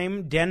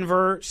longtime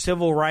Denver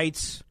civil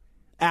rights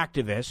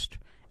activist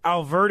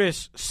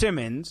Alvertus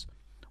Simmons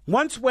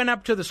once went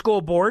up to the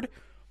school board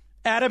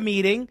at a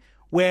meeting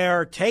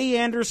where Tay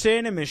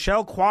Anderson and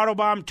Michelle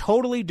Quattlebaum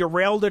totally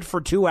derailed it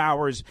for 2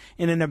 hours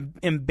in an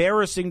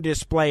embarrassing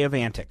display of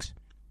antics.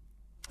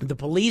 The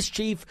police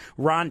chief,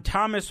 Ron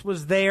Thomas,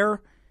 was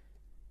there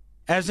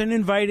as an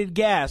invited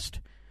guest,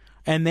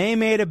 and they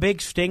made a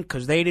big stink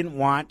because they didn't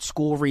want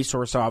school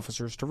resource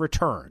officers to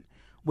return,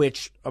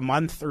 which a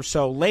month or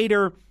so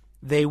later,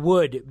 they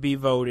would be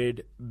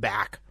voted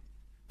back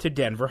to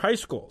Denver high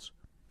schools.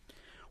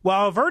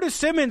 Well, Alvertus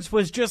Simmons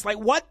was just like,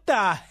 what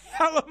the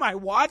hell am I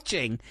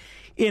watching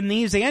in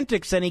these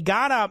antics? And he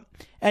got up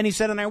and he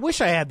said, and I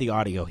wish I had the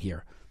audio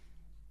here,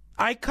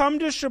 I come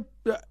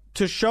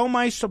to show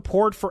my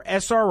support for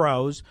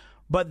SROs,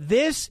 but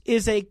this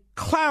is a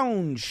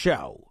clown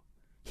show.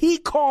 He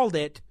called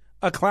it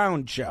a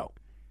clown show.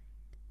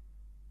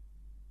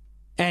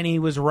 And he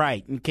was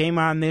right. And came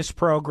on this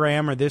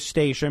program or this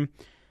station,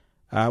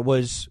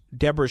 was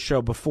Deborah's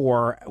show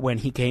before when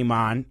he came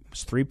on. It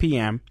was 3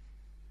 p.m.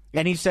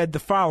 And he said the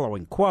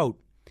following, quote,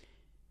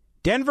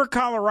 Denver,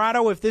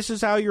 Colorado, if this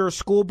is how your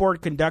school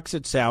board conducts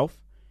itself,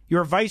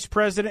 your vice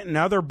president and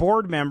other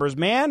board members,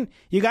 man,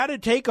 you got to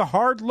take a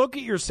hard look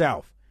at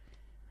yourself.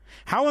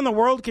 How in the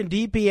world can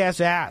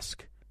DPS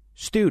ask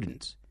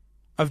students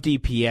of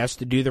DPS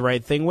to do the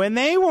right thing when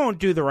they won't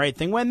do the right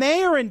thing, when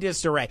they are in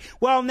disarray?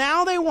 Well,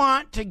 now they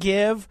want to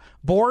give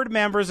board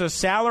members a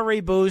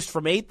salary boost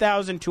from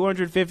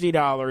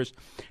 $8,250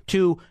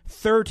 to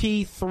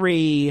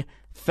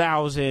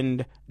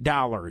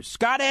 $33,000.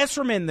 Scott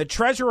Esserman, the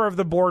treasurer of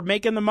the board,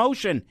 making the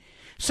motion,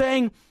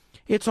 saying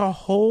it's a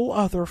whole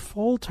other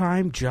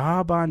full-time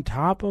job on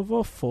top of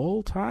a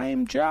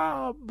full-time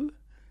job.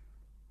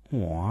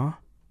 What?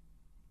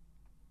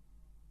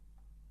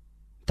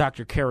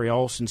 Dr. Carrie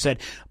Olson said,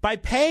 by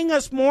paying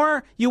us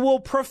more, you will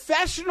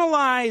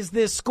professionalize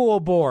this school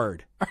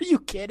board. Are you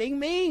kidding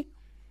me?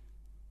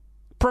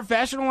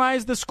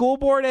 Professionalize the school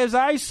board? As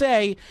I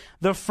say,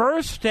 the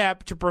first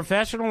step to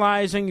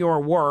professionalizing your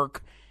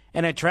work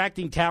and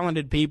attracting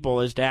talented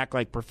people is to act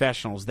like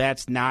professionals.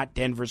 That's not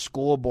Denver's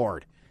school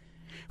board.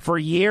 For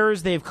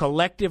years, they've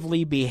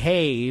collectively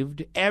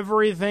behaved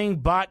everything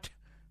but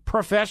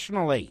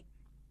professionally.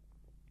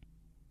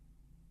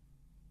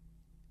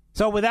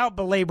 So without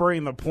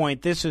belaboring the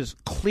point, this is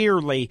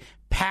clearly,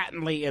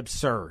 patently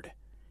absurd.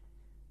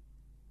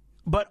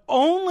 But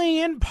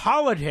only in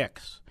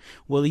politics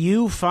will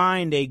you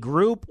find a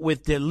group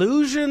with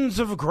delusions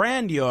of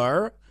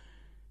grandeur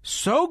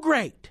so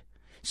great,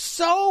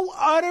 so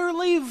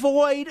utterly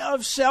void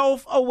of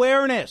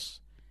self-awareness,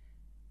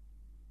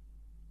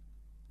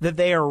 that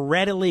they are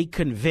readily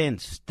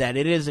convinced that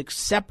it is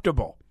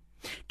acceptable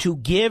to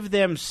give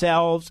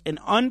themselves an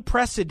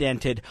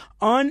unprecedented,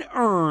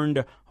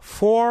 unearned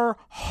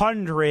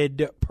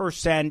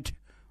 400%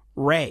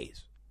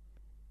 raise.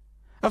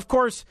 Of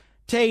course,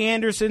 Tay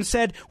Anderson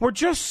said, we're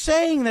just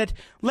saying that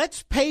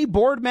let's pay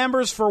board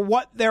members for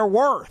what they're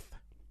worth.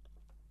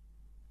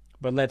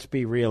 But let's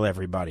be real,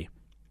 everybody.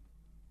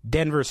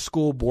 Denver's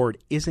school board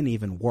isn't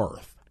even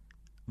worth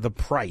the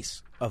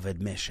price of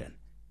admission.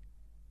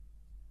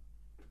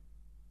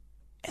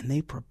 And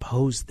they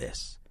proposed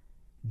this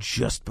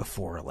just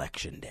before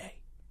Election Day.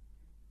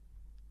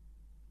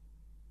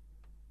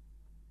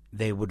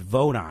 They would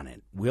vote on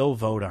it, will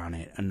vote on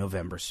it on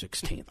November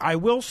 16th. I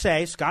will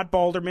say Scott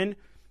Balderman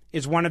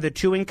is one of the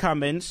two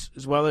incumbents,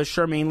 as well as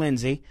Charmaine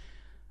Lindsay,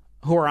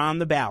 who are on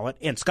the ballot.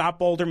 And Scott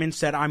Balderman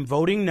said, I'm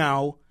voting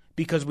no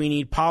because we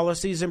need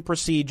policies and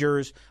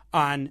procedures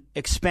on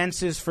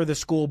expenses for the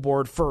school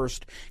board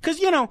first. Because,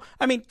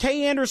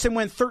 Tay Anderson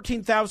went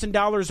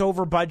 $13,000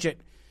 over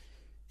budget,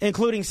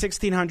 including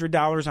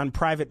 $1,600 on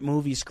private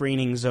movie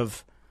screenings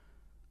of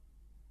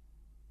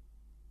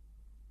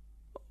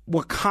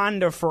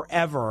Wakanda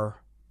Forever,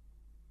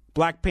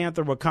 Black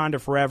Panther,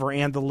 Wakanda Forever,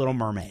 and The Little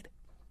Mermaid.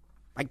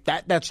 Like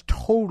that's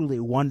totally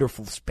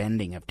wonderful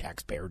spending of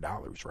taxpayer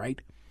dollars,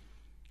 right?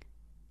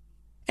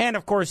 And,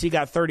 of course, he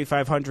got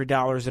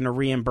 $3,500 in a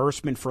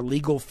reimbursement for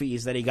legal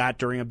fees that he got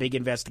during a big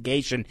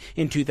investigation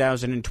in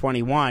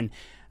 2021.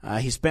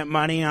 He spent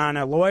money on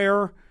a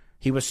lawyer.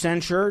 He was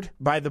censured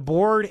by the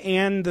board,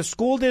 and the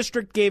school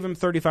district gave him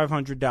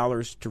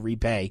 $3,500 to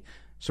repay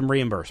some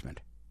reimbursement.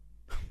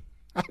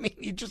 I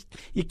mean,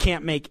 you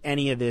can't make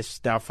any of this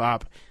stuff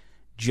up.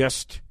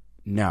 Just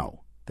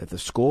know that the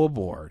school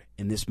board,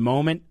 in this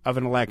moment of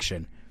an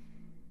election,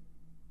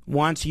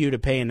 wants you to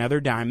pay another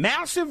dime,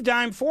 massive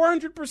dime,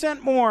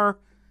 400% more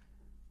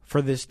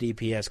for this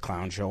DPS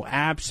clown show.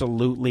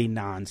 Absolutely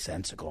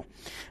nonsensical.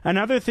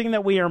 Another thing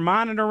that we are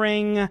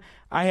monitoring,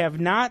 I have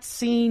not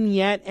seen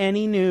yet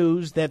any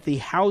news that the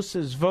House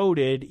has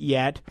voted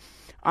yet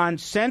on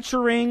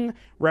censuring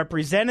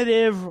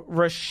Representative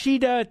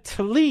Rashida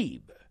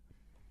Tlaib.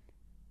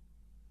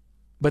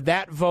 But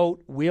that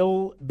vote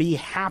will be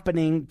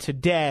happening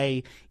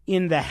today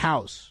in the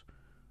House.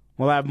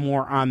 We'll have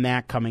more on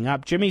that coming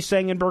up. Jimmy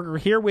Sengenberger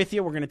here with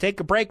you. We're going to take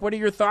a break. What are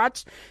your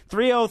thoughts?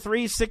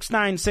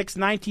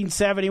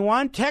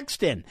 303-696-1971.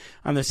 Text in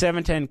on the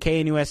 710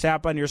 KNUS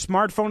app on your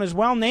smartphone as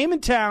well. Name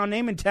and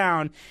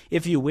town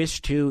if you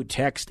wish to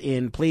text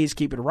in. Please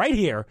keep it right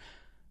here.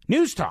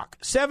 News Talk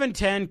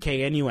 710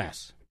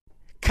 KNUS.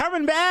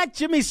 Coming back,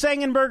 Jimmy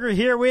Sengenberger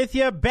here with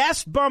you.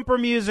 Best bumper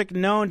music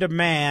known to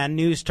man.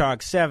 News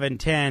Talk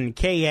 710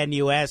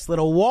 KNUS.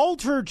 Little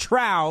Walter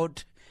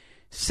Trout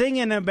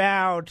singing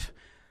about,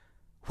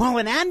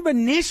 an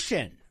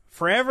admonition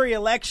for every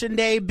election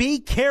day. Be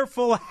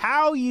careful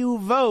how you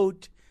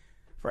vote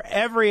for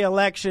every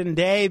election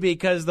day,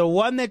 because the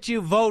one that you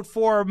vote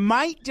for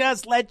might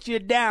just let you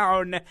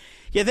down.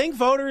 You think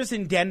voters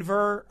in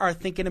Denver are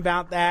thinking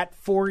about that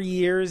 4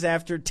 years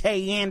after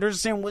Tay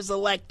Anderson was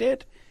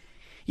elected?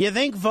 You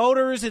think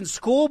voters in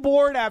school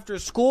board after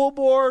school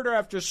board or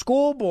after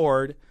school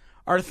board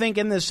are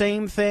thinking the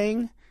same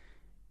thing?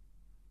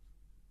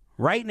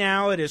 Right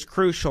now, it is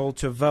crucial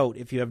to vote.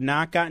 If you have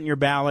not gotten your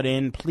ballot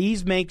in,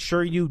 please make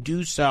sure you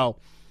do so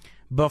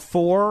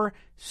before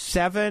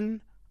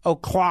 7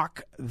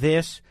 o'clock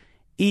this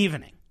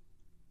evening,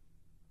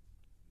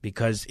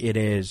 because it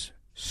is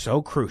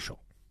so crucial.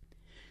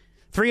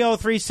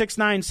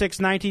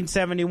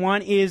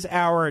 303-696-1971 is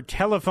our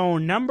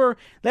telephone number.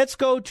 Let's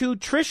go to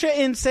Tricia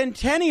in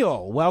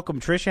Centennial. Welcome,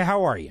 Tricia.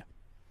 How are you?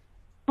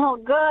 Oh,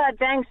 good.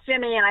 Thanks,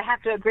 Jimmy. And I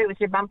have to agree with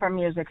your bumper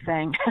music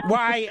thing.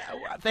 Why,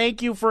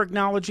 thank you for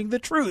acknowledging the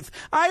truth.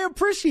 I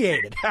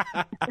appreciate it.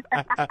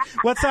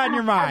 What's on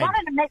your mind? I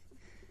wanted to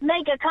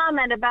make a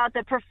comment about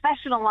the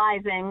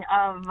professionalizing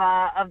of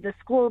the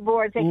school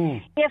board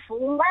thing. If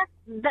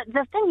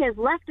the thing is,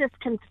 leftists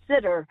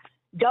consider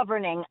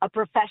governing a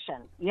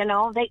profession. You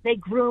know, they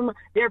groom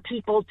their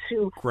people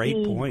to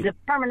the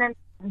permanent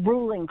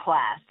ruling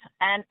class,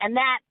 and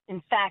that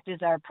in fact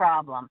is our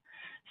problem.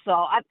 So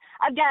I've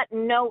got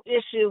no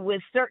issue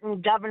with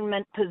certain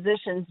government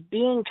positions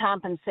being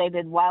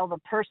compensated while the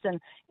person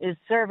is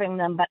serving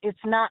them, but it's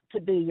not to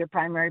be your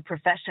primary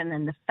profession.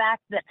 And the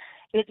fact that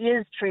it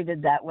is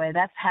treated that way,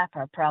 that's half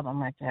our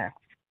problem right there.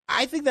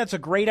 I think that's a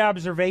great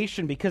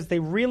observation, because they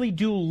really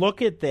do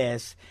look at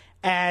this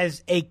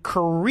as a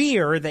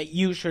career that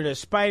you should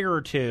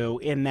aspire to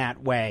in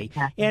that way.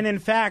 Exactly. And in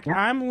fact,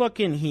 I'm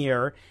looking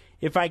here,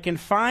 if I can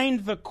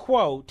find the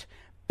quote.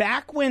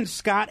 Back when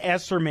Scott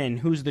Esserman,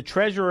 who's the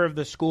treasurer of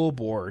the school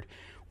board,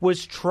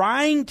 was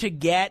trying to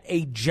get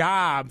a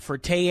job for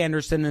Tay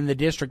Anderson in the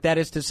district, that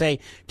is to say,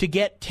 to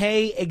get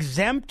Tay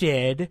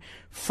exempted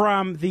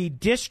from the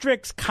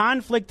district's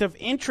conflict of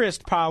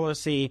interest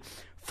policy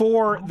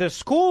for the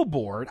school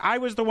board, I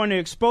was the one who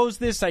exposed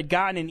this. I'd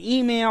gotten an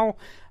email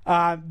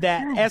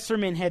that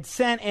Esserman had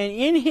sent, and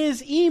in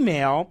his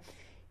email,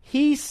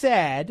 he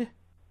said,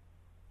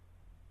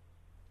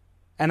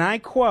 and I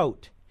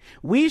quote,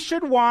 "We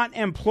should want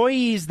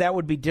employees that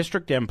would be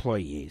district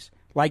employees.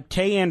 Like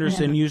Tay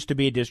Anderson used to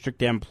be a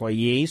district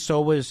employee.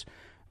 So was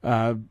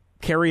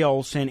Carrie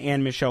Olson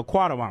and Michelle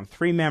Quattawam,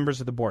 3 members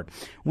of the board.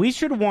 We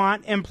should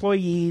want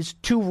employees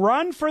to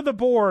run for the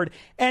board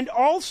and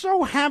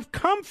also have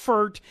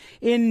comfort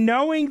in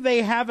knowing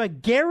they have a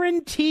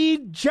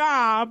guaranteed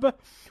job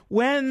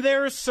when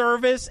their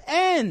service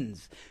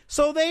ends."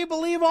 So they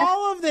believe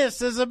all of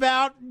this is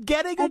about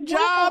getting a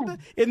job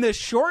in the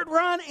short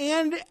run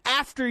and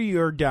after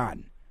you're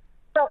done.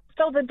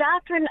 So the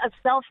doctrine of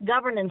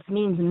self-governance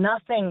means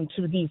nothing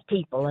to these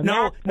people. And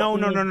No.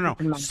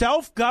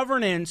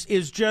 Self-governance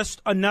is just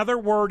another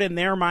word in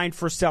their mind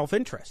for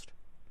self-interest.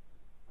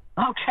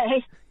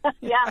 Okay.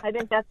 Yeah, I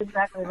think that's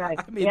exactly right.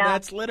 I mean,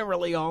 that's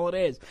literally all it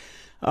is.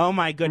 Oh,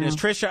 my goodness.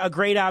 Tricia, a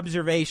great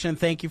observation.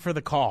 Thank you for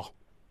the call.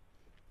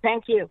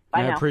 Thank you.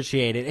 Bye now.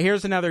 Appreciate it.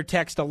 Here's another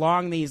text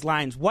along these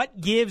lines. What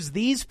gives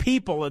these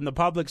people in the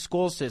public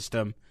school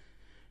system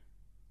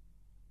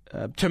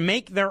to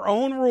make their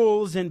own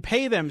rules and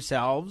pay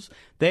themselves?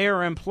 They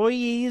are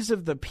employees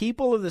of the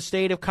people of the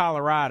state of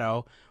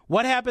Colorado.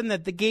 What happened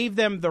that gave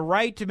them the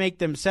right to make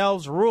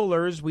themselves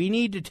rulers? We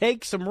need to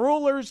take some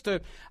rulers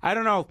to, I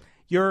don't know,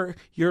 I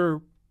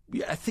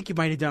think you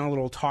might have done a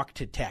little talk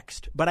to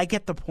text, but I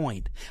get the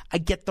point.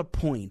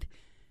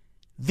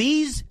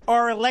 These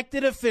are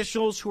elected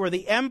officials who are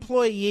the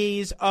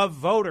employees of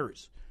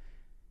voters.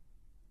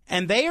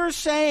 And they are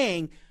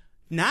saying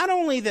not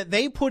only that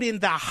they put in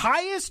the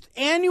highest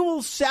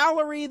annual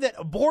salary that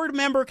a board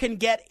member can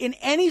get in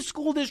any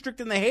school district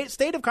in the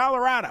state of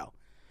Colorado.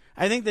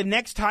 I think the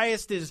next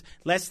highest is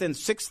less than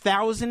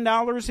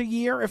 $6,000 a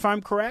year, if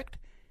I'm correct.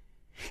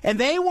 And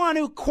they want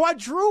to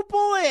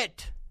quadruple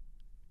it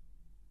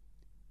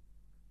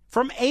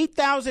from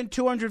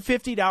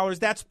 $8,250,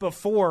 that's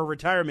before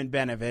retirement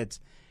benefits,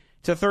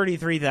 to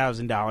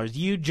 $33,000.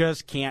 You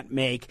just can't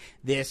make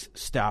this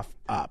stuff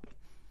up.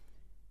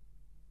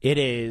 It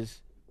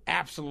is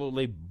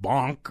absolutely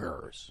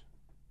bonkers.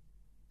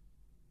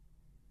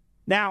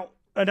 Now,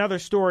 another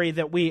story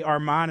that we are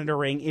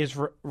monitoring is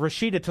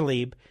Rashida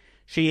Tlaib.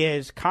 She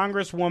is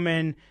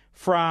Congresswoman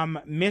from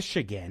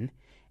Michigan,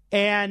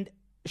 and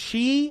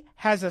she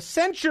has a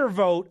censure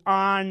vote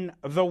on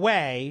the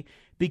way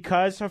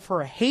because of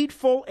her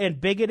hateful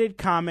and bigoted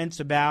comments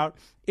about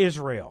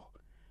Israel.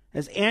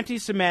 As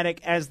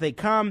anti-Semitic as they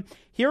come,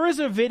 here is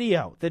a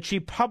video that she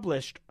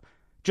published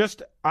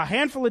just a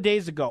handful of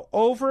days ago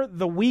over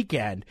the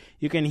weekend.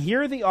 You can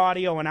hear the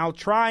audio, and I'll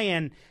try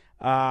and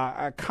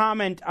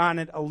comment on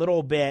it a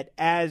little bit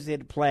as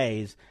it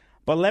plays.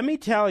 But let me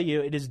tell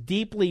you, it is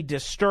deeply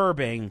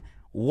disturbing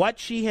what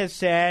she has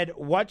said,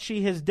 what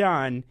she has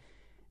done,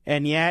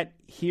 and yet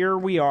here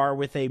we are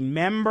with a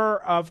member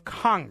of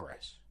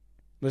Congress.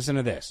 Listen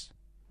to this.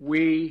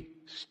 We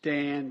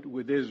stand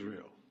with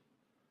Israel.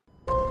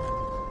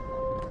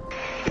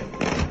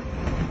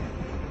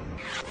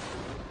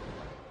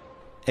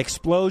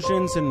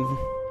 Explosions and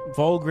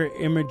vulgar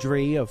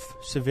imagery of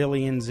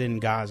civilians in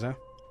Gaza.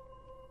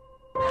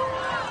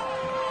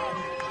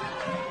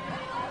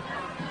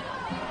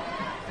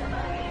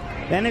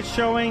 Then it's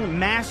showing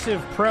massive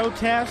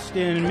protest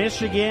in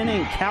Michigan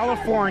and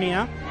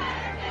California,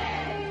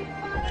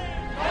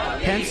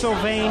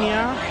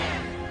 Pennsylvania.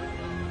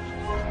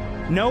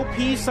 No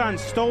peace on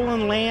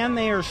stolen land,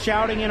 they are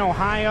shouting in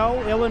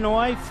Ohio,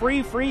 Illinois,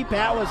 free, free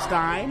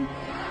Palestine.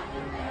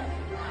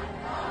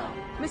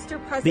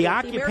 Mr. President, the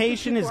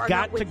occupation has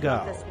got to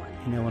go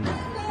in Illinois.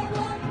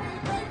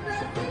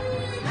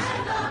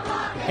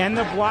 And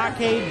the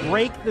blockade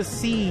break the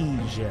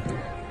siege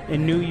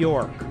in New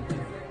York.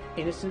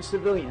 Innocent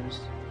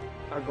civilians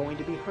are going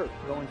to be hurt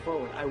going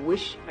forward. I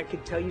wish I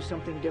could tell you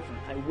something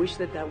different. I wish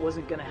that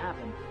wasn't going to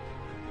happen,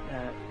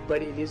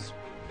 but it is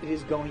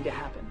going to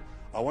happen.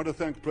 I want to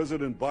thank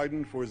President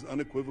Biden for his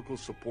unequivocal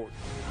support.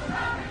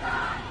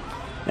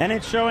 Then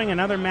it's showing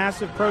another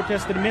massive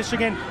protest in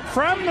Michigan.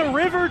 From the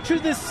river to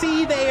the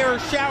sea, they are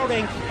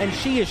shouting, and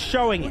she is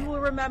showing it. We will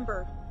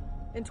remember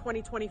in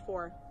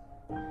 2024.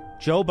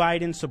 Joe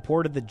Biden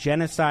supported the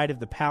genocide of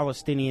the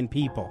Palestinian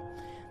people.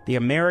 The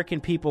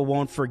American people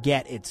won't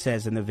forget, it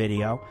says in the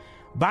video.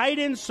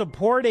 Biden,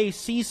 support a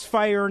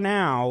ceasefire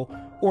now,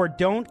 or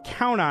don't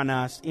count on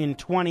us in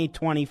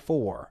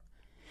 2024.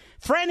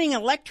 Threatening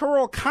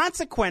electoral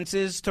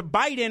consequences to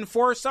Biden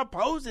for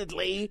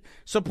supposedly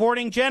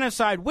supporting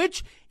genocide,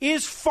 which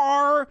is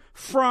far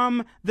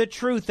from the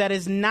truth. That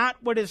is not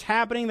what is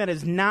happening. That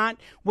is not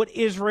what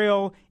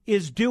Israel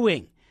is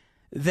doing.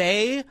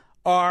 They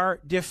are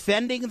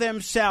defending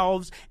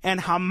themselves, and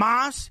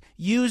Hamas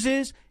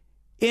uses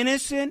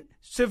innocent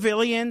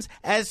civilians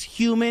as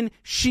human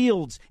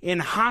shields in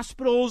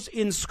hospitals,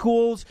 in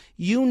schools,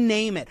 you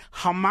name it.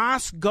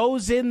 Hamas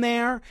goes in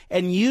there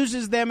and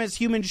uses them as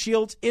human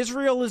shields.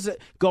 Israel is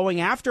going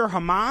after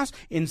Hamas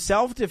in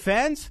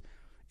self-defense,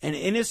 and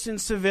innocent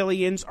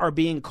civilians are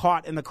being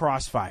caught in the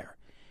crossfire.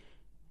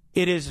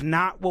 It is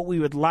not what we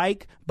would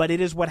like, but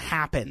it is what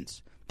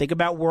happens. Think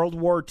about World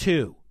War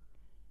II.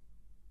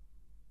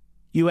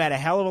 You had a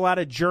hell of a lot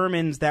of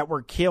Germans that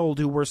were killed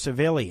who were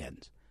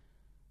civilians.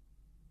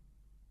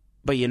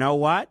 But you know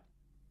what?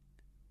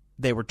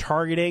 They were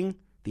targeting,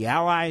 the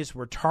Allies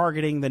were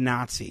targeting the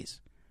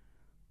Nazis.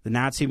 The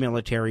Nazi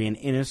military, and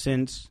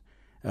innocents,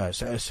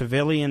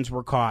 civilians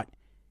were caught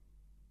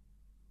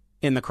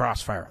in the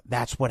crossfire.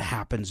 That's what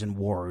happens in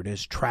war. It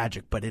is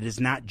tragic, but it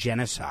is not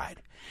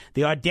genocide.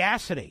 The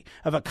audacity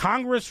of a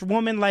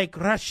congresswoman like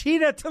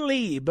Rashida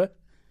Tlaib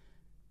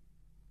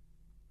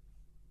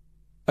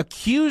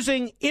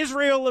accusing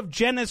Israel of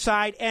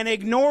genocide and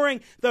ignoring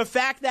the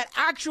fact that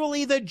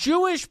actually the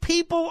Jewish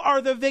people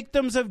are the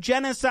victims of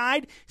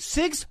genocide.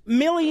 6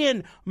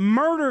 million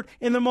murdered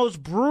in the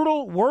most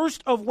brutal,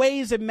 worst of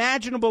ways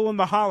imaginable in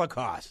the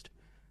Holocaust.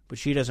 But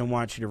she doesn't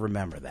want you to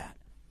remember that.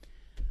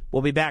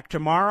 We'll be back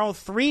tomorrow,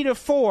 3 to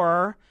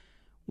 4,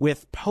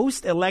 with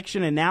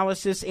post-election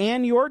analysis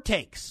and your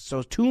takes.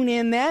 So tune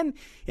in then.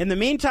 In the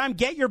meantime,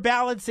 get your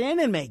ballots in,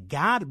 and may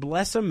God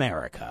bless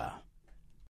America.